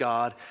towards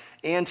God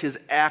and his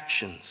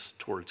actions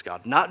towards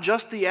God. Not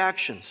just the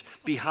actions.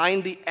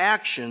 Behind the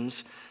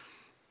actions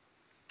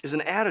is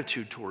an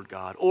attitude toward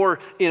God, or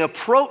an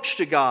approach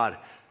to God,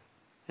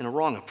 and a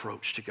wrong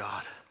approach to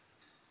God.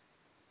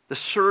 The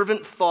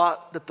servant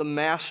thought that the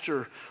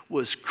master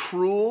was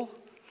cruel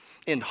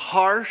and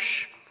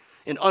harsh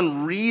and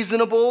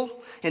unreasonable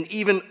and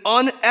even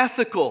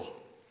unethical.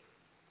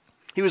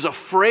 He was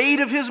afraid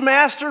of his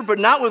master, but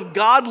not with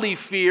godly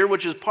fear,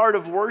 which is part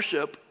of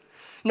worship.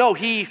 No,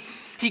 he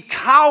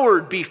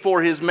cowered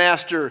before his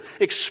master,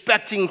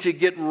 expecting to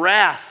get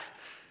wrath.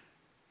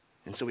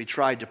 And so he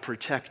tried to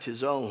protect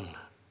his own.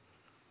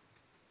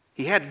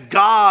 He had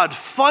God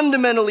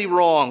fundamentally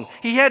wrong.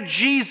 He had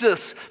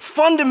Jesus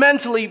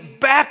fundamentally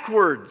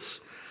backwards.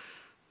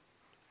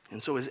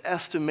 And so his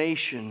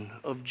estimation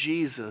of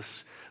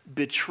Jesus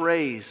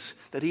betrays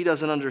that he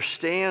doesn't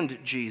understand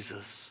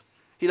Jesus.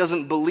 He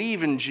doesn't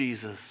believe in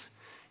Jesus.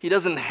 He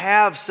doesn't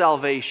have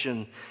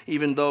salvation,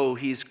 even though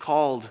he's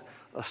called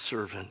a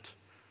servant.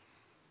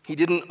 He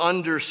didn't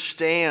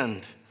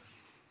understand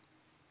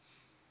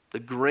the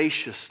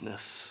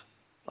graciousness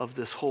of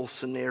this whole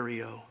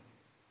scenario.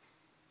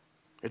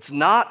 It's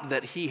not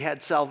that he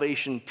had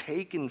salvation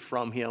taken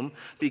from him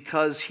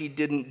because he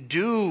didn't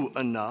do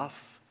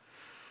enough.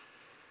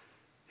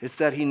 It's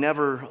that he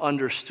never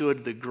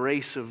understood the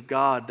grace of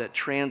God that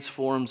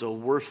transforms a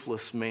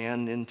worthless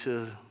man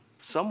into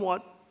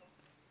somewhat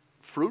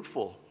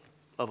fruitful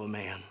of a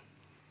man.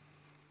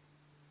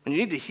 And you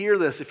need to hear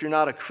this if you're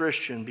not a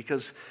Christian,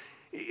 because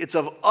it's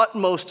of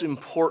utmost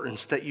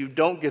importance that you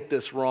don't get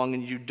this wrong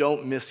and you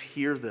don't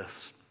mishear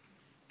this.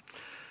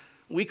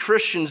 We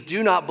Christians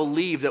do not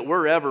believe that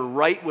we're ever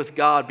right with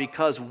God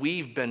because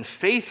we've been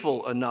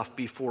faithful enough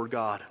before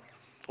God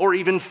or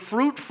even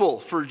fruitful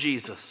for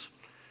Jesus.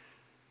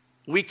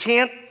 We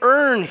can't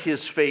earn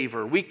his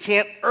favor. We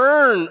can't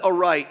earn a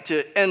right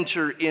to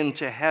enter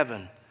into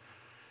heaven.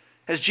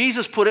 As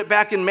Jesus put it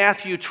back in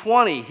Matthew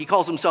 20, he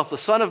calls himself the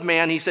Son of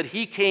Man. He said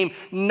he came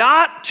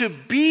not to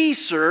be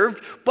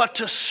served, but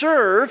to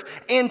serve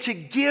and to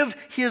give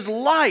his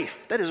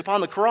life, that is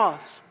upon the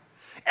cross,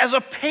 as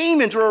a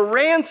payment or a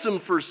ransom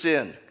for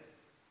sin,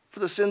 for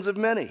the sins of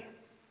many.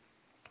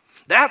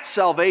 That's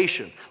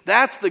salvation.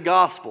 That's the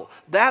gospel.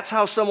 That's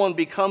how someone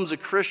becomes a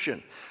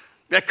Christian.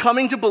 They're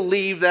coming to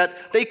believe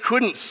that they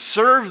couldn't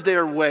serve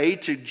their way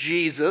to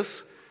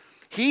Jesus.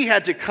 He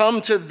had to come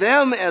to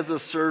them as a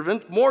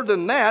servant, more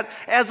than that,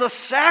 as a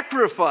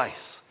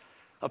sacrifice,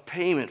 a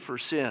payment for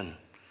sin.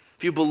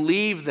 If you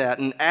believe that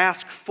and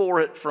ask for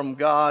it from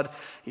God,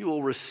 you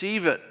will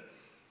receive it.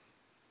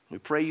 We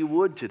pray you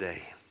would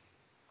today.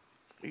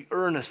 We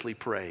earnestly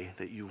pray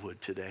that you would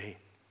today.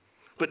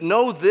 But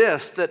know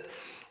this, that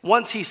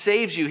once he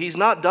saves you, he's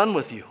not done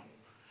with you.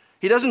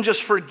 He doesn't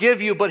just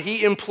forgive you, but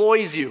he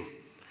employs you.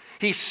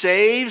 He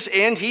saves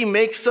and he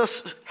makes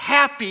us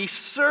happy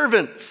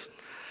servants.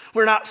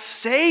 We're not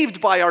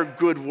saved by our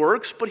good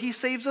works, but he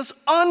saves us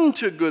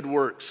unto good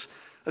works,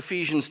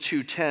 Ephesians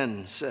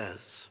 2:10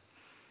 says.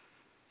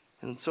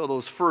 And so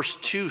those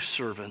first two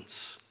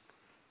servants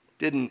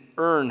didn't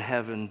earn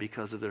heaven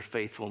because of their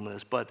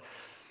faithfulness, but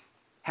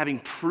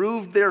having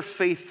proved their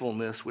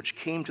faithfulness, which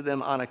came to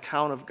them on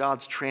account of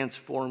God's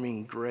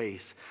transforming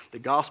grace, the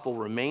gospel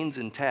remains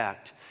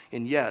intact,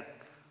 and yet,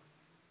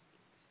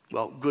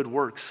 good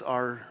works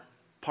are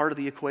part of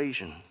the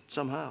equation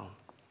somehow.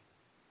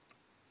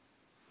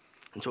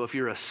 And so if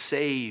you're a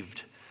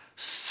saved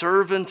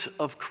servant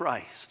of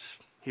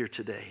Christ here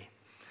today,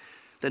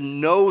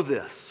 then know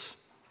this.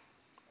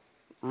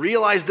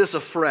 Realize this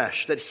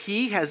afresh, that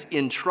he has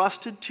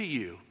entrusted to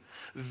you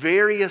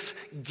various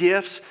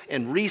gifts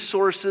and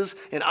resources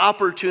and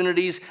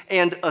opportunities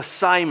and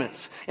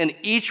assignments. And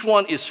each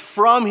one is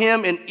from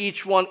him and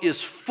each one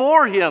is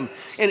for him.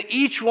 And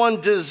each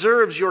one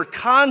deserves your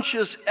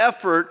conscious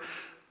effort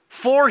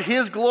for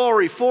his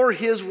glory, for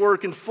his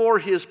work, and for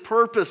his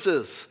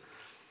purposes.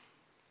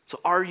 So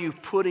are you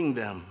putting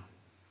them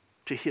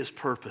to his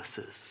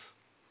purposes?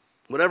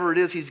 Whatever it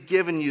is he's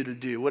given you to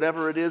do,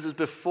 whatever it is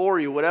before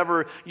you,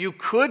 whatever you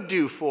could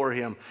do for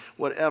him,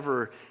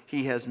 whatever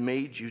he has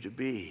made you to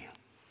be.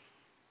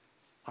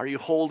 Are you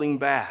holding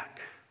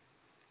back?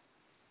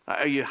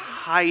 Are you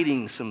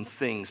hiding some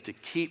things to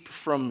keep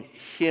from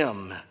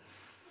him?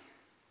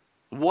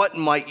 What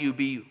might you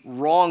be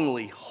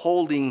wrongly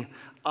holding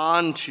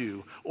on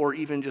to, or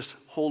even just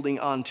holding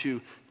on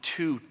to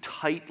too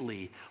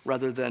tightly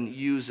rather than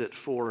use it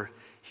for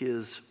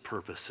his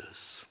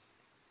purposes?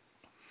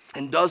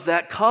 And does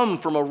that come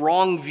from a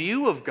wrong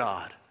view of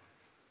God?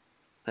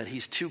 That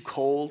he's too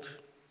cold,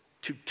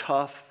 too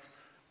tough,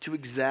 too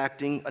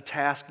exacting, a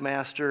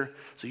taskmaster,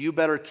 so you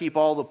better keep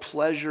all the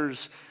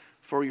pleasures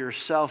for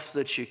yourself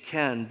that you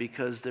can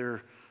because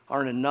there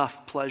aren't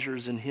enough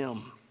pleasures in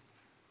him?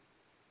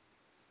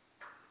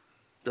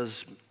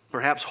 Does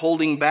perhaps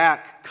holding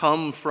back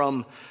come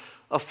from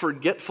a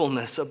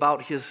forgetfulness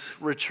about his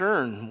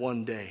return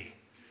one day?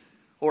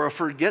 Or a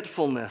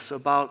forgetfulness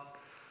about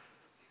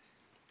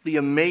the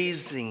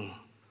amazing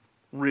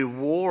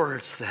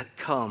rewards that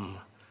come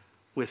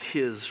with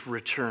his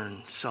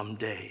return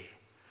someday?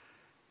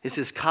 Is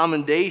his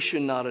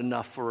commendation not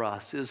enough for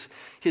us? Is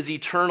his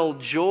eternal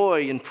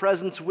joy and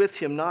presence with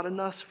him not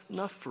enough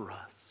for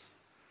us?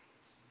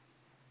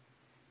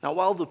 Now,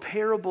 while the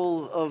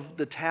parable of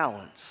the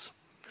talents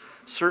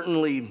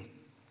certainly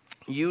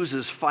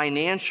uses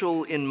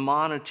financial and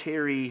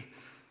monetary,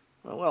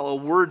 a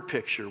word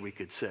picture, we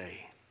could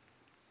say,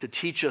 to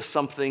teach us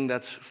something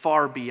that's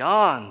far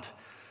beyond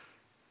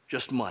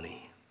just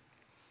money.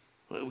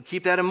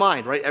 Keep that in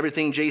mind, right?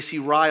 Everything J.C.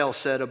 Ryle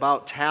said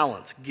about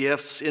talent,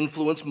 gifts,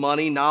 influence,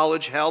 money,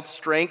 knowledge, health,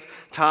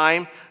 strength,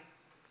 time.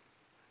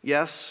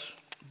 Yes,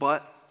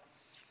 but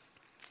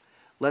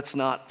let's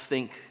not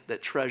think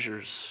that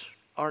treasures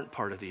aren't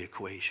part of the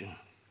equation.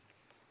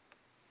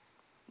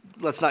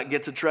 Let's not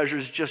get to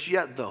treasures just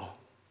yet, though.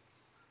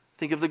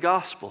 Think of the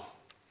gospel.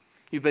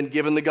 You've been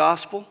given the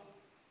gospel.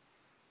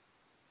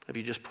 Have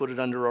you just put it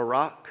under a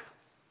rock?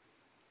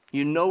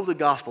 You know the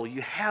gospel.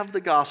 You have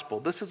the gospel.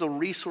 This is a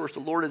resource the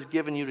Lord has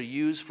given you to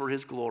use for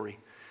his glory.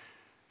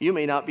 You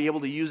may not be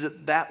able to use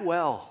it that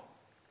well.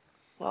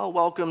 Well,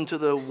 welcome to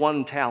the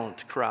one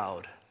talent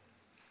crowd.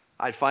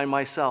 I find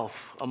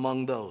myself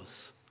among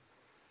those.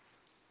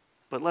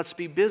 But let's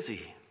be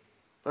busy.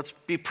 Let's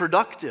be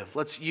productive.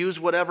 Let's use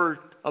whatever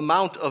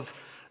amount of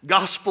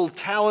gospel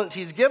talent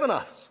he's given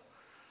us.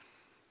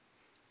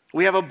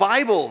 We have a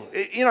Bible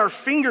in our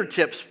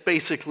fingertips,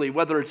 basically,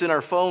 whether it's in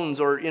our phones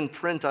or in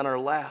print on our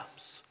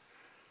laps.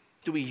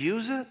 Do we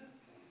use it?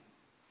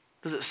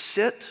 Does it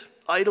sit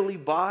idly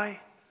by,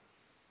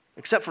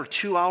 except for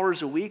 2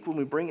 hours a week when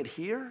we bring it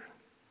here?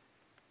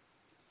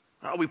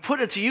 Are we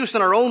putting it to use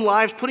in our own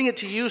lives, putting it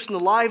to use in the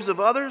lives of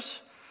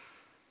others?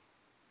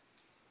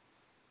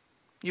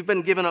 You've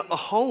been given a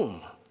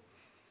home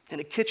and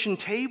a kitchen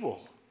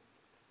table.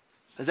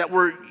 Is that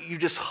where you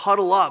just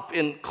huddle up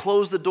and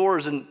close the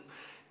doors and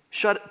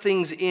shut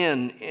things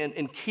in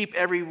and keep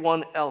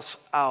everyone else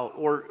out?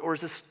 Or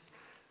is this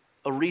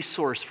a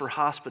resource for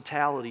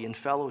hospitality and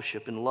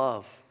fellowship and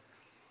love?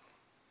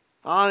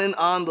 On and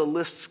on the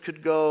lists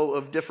could go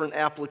of different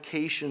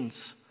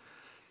applications.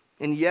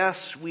 And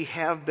yes, we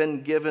have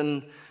been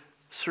given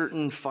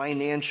certain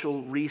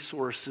financial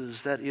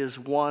resources. That is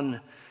one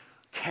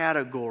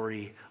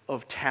category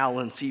of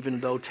talents,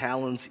 even though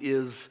talents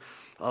is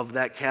of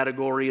that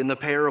category in the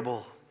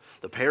parable.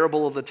 The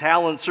parable of the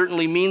talents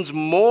certainly means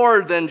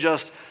more than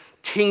just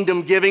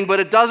kingdom giving, but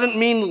it doesn't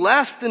mean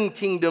less than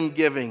kingdom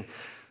giving.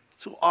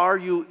 So are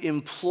you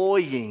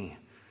employing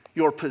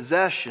your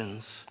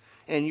possessions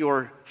and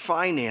your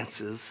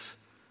finances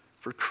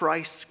for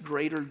Christ's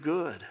greater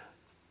good?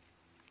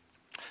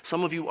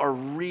 Some of you are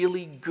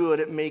really good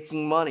at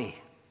making money.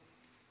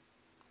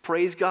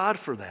 Praise God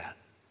for that.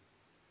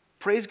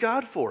 Praise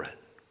God for it.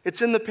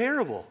 It's in the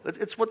parable.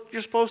 It's what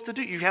you're supposed to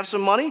do. You have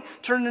some money,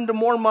 turn it into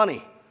more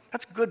money.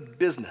 That's good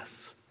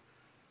business.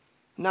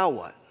 Now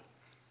what?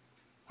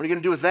 What are you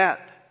going to do with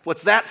that?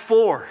 What's that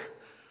for?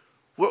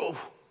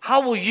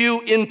 How will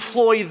you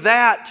employ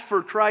that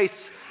for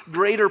Christ's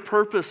greater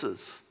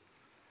purposes?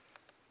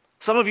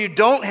 Some of you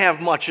don't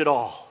have much at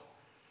all.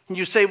 And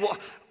you say, well,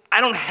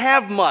 I don't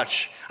have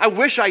much. I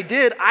wish I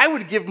did. I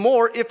would give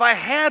more if I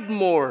had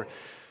more.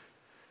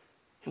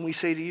 And we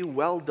say to you,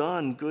 well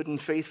done, good and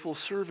faithful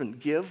servant.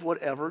 Give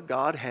whatever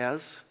God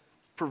has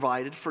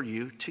provided for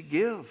you to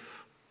give.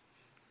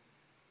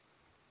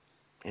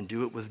 And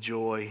do it with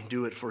joy.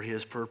 Do it for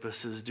his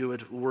purposes. Do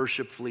it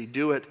worshipfully.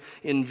 Do it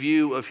in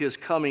view of his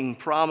coming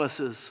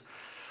promises.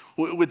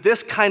 With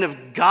this kind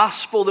of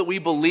gospel that we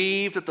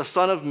believe that the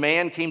Son of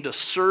Man came to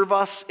serve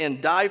us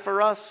and die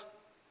for us,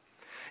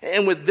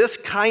 and with this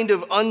kind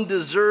of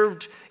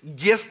undeserved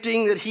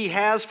gifting that he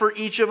has for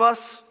each of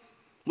us,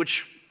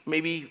 which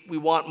maybe we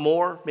want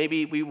more,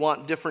 maybe we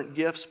want different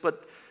gifts,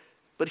 but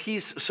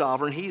he's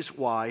sovereign, he's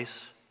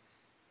wise.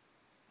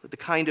 With the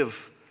kind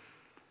of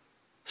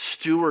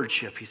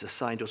stewardship he's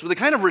assigned to us, with the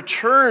kind of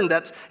return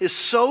that is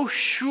so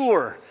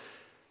sure,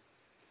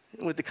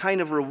 and with the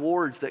kind of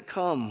rewards that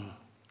come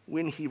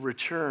when he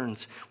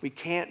returns, we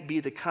can't be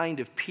the kind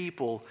of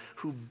people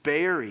who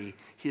bury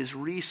his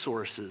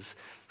resources,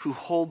 who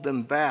hold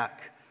them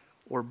back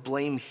or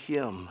blame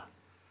him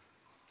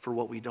for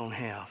what we don't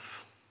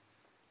have.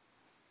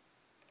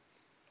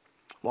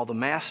 While the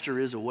master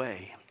is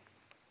away,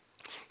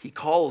 he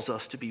calls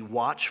us to be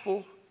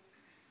watchful,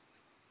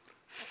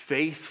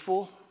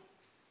 faithful,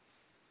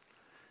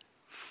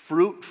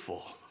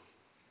 fruitful.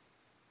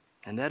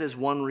 And that is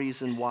one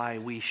reason why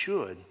we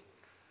should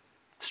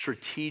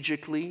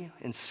strategically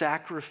and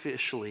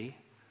sacrificially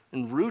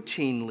and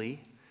routinely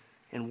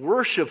and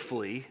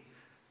worshipfully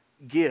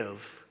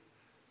give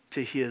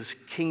to his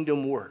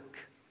kingdom work,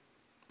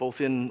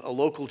 both in a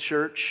local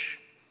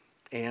church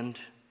and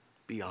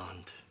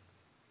beyond.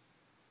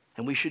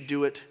 And we should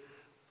do it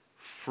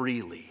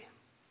freely.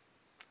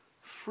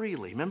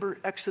 Freely. Remember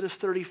Exodus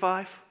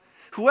 35?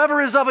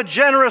 Whoever is of a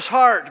generous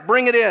heart,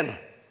 bring it in.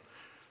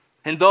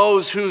 And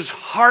those whose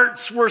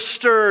hearts were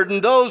stirred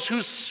and those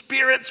whose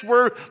spirits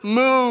were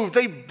moved,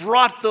 they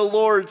brought the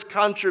Lord's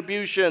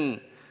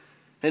contribution.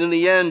 And in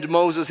the end,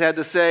 Moses had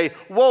to say,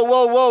 whoa,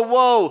 whoa, whoa,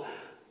 whoa.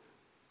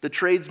 The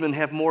tradesmen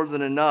have more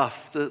than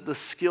enough. The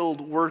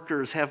skilled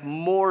workers have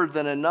more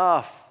than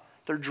enough.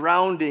 They're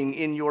drowning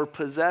in your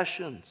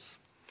possessions,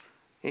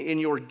 in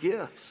your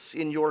gifts,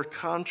 in your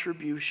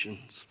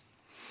contributions.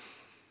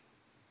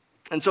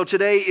 And so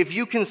today, if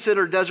you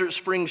consider Desert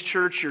Springs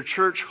Church your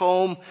church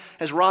home,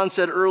 as Ron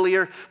said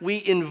earlier,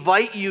 we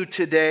invite you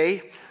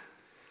today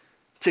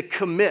to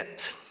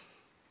commit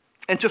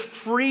and to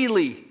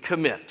freely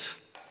commit.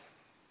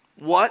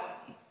 What,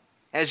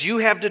 as you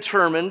have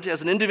determined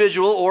as an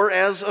individual or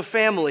as a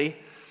family,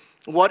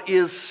 what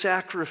is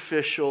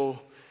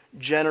sacrificial,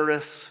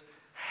 generous,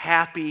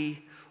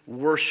 happy,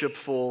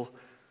 worshipful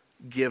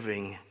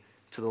giving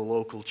to the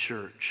local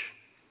church?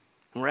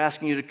 And we're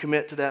asking you to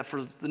commit to that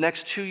for the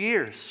next 2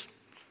 years.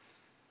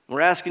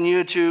 We're asking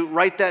you to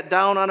write that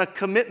down on a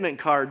commitment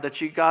card that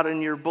you got in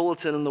your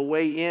bulletin on the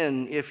way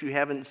in if you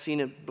haven't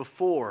seen it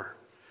before.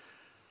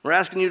 We're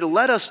asking you to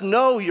let us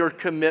know your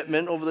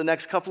commitment over the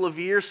next couple of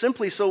years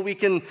simply so we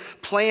can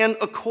plan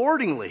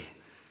accordingly.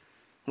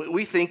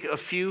 We think a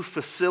few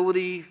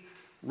facility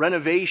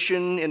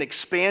renovation and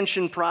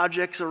expansion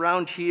projects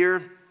around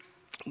here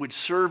would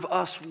serve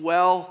us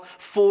well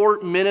for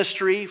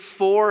ministry,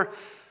 for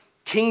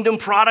kingdom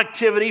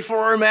productivity for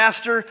our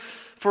master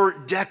for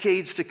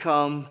decades to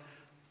come,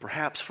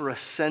 perhaps for a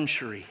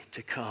century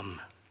to come.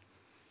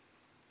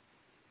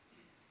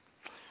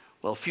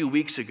 Well, a few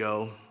weeks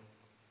ago,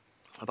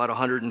 about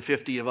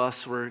 150 of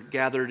us were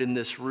gathered in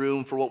this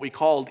room for what we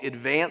called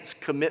Advanced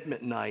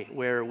Commitment Night,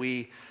 where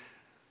we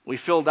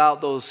filled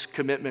out those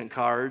commitment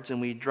cards and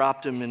we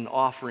dropped them in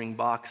offering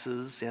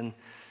boxes, and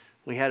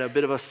we had a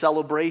bit of a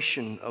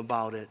celebration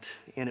about it,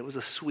 and it was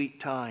a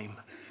sweet time.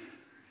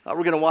 We're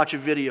going to watch a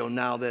video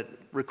now that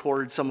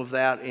records some of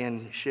that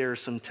and shares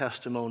some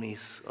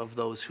testimonies of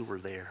those who were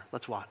there.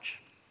 Let's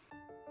watch.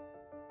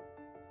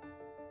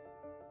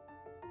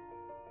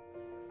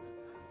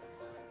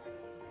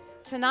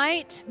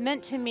 Tonight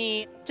meant to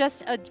me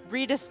just a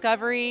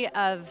rediscovery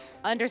of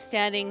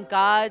understanding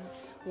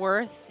God's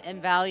worth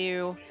and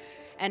value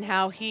and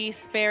how he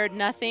spared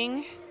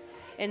nothing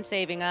in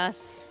saving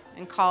us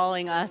and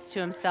calling us to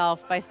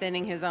himself by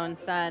sending his own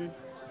son.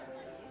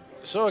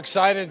 So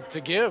excited to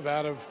give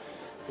out of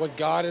what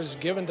God has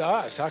given to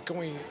us. How can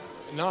we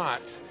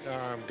not?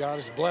 God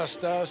has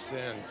blessed us,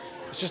 and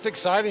it's just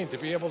exciting to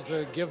be able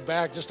to give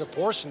back just a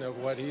portion of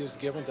what he has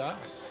given to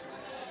us.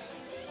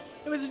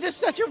 It was just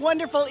such a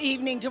wonderful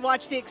evening to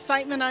watch the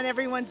excitement on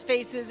everyone's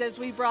faces as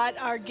we brought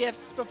our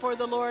gifts before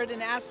the Lord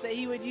and asked that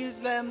he would use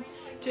them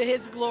to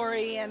his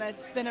glory. And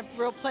it's been a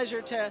real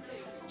pleasure to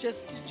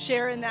just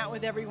share in that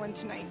with everyone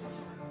tonight.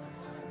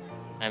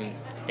 I'm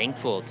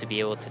thankful to be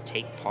able to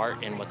take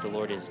part in what the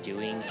Lord is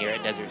doing here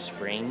at Desert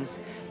Springs,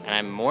 and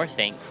I'm more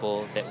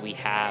thankful that we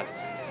have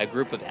a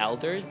group of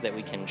elders that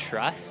we can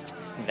trust,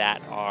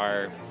 that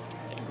are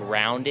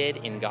grounded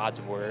in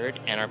God's word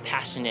and are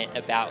passionate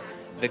about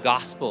the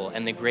gospel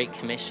and the Great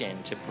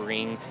Commission to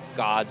bring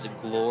God's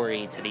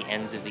glory to the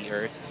ends of the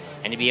earth,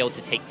 and to be able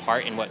to take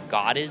part in what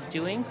God is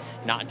doing,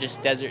 not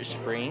just Desert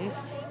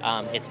Springs.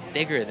 It's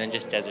bigger than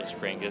just Desert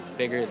Springs. It's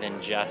bigger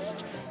than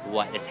just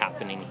what is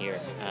happening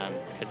here,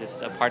 because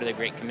it's a part of the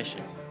Great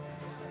Commission.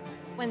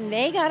 When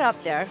they got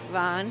up there,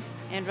 Ron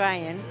and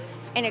Ryan,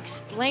 and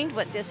explained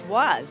what this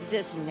was,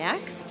 this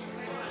next,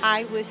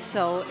 I was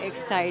so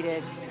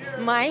excited.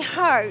 My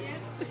heart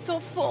so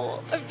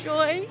full of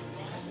joy,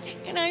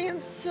 and I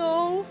am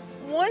so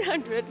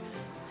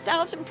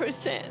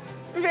 100,000%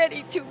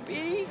 ready to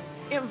be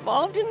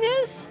involved in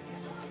this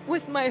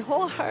with my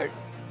whole heart.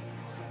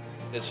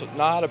 It's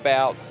not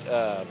about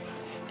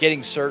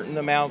getting certain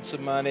amounts of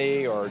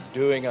money or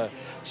doing a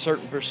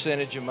certain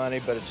percentage of money,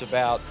 but it's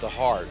about the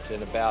heart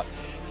and about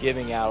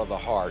giving out of the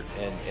heart.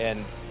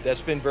 And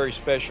that's been very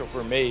special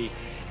for me.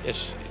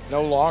 It's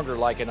no longer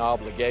like an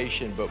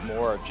obligation, but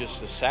more of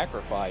just a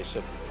sacrifice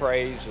of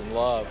praise and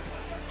love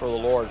for the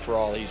Lord for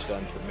all He's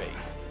done for me.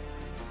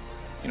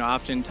 You know,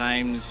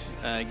 oftentimes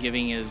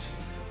giving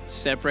is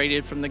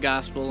separated from the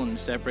gospel and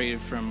separated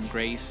from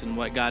grace and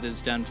what God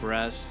has done for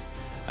us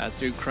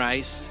through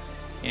Christ.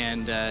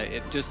 And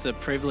just the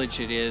privilege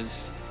it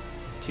is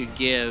to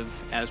give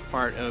as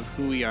part of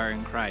who we are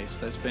in Christ.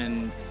 That's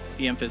been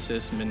the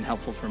emphasis and been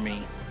helpful for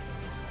me.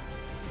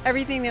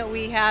 Everything that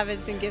we have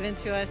has been given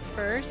to us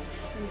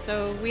first, and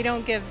so we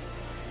don't give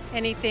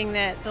anything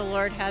that the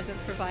Lord hasn't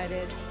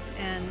provided.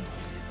 And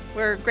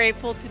we're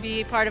grateful to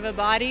be part of a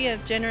body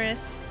of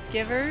generous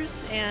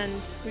givers, and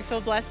we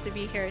feel blessed to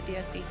be here at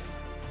DSC.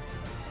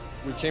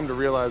 We came to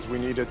realize we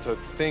needed to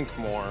think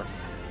more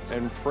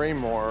and pray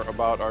more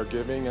about our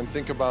giving and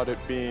think about it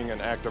being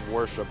an act of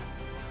worship.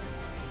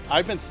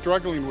 I've been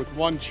struggling with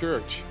one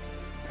church,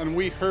 and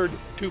we heard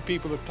two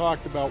people that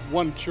talked about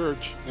one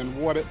church and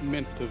what it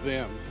meant to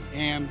them.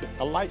 And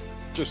a light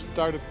just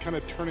started kind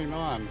of turning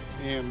on,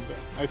 and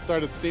I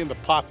started seeing the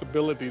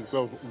possibilities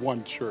of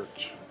one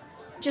church.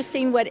 Just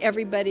seeing what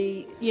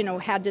everybody,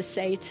 had to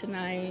say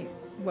tonight,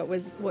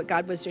 what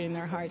God was doing in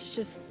their hearts,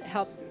 just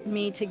helped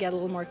me to get a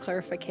little more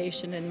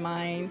clarification in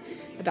mind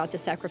about the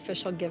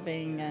sacrificial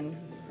giving and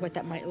what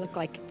that might look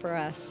like for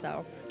us.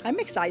 So I'm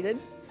excited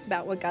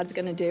about what God's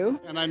going to do.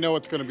 And I know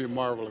it's going to be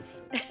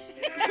marvelous.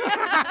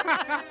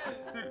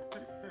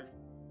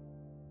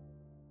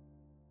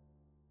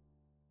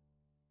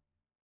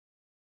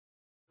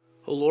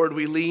 Oh Lord,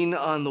 we lean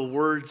on the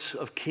words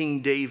of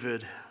King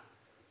David,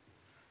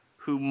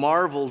 who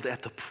marveled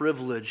at the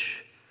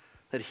privilege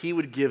that he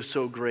would give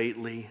so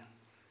greatly,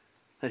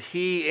 that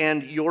he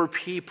and your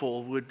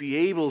people would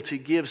be able to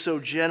give so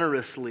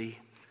generously.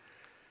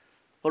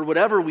 Lord,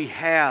 whatever we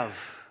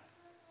have,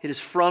 it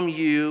is from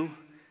you,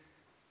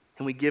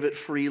 and we give it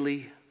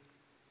freely,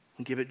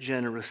 and give it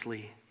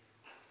generously.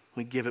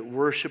 We give it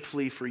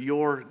worshipfully for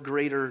your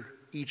greater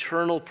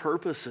eternal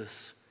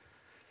purposes.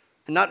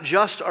 And not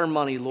just our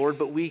money, Lord,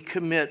 but we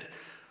commit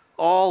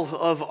all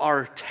of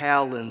our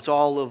talents,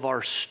 all of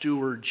our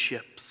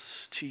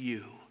stewardships to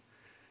you.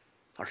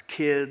 Our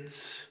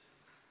kids,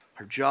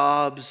 our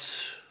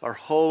jobs, our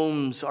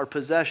homes, our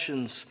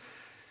possessions.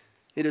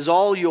 It is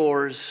all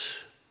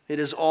yours. It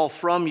is all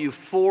from you,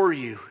 for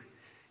you.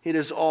 It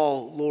is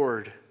all,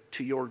 Lord,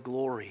 to your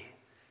glory.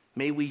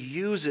 May we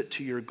use it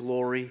to your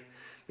glory.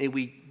 May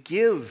we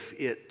give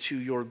it to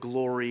your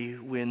glory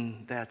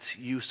when that's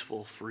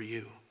useful for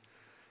you.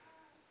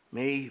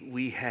 May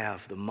we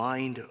have the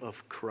mind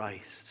of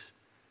Christ.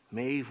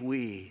 May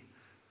we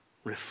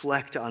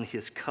reflect on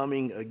his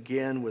coming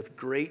again with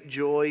great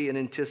joy and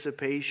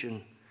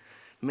anticipation.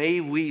 May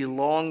we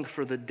long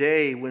for the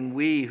day when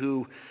we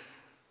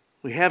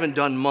haven't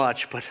done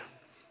much, but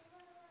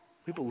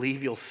we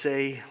believe you'll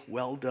say,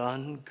 "Well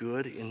done,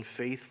 good and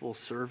faithful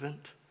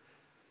servant.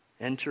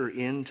 Enter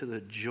into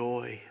the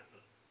joy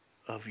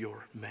of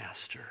your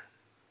master."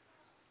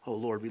 Oh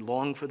Lord, we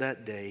long for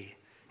that day,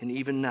 and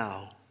even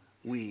now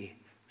we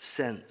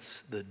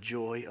sense the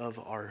joy of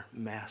our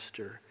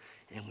master,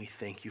 and we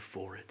thank you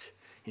for it.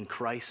 In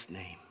Christ's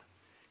name,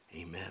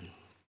 amen.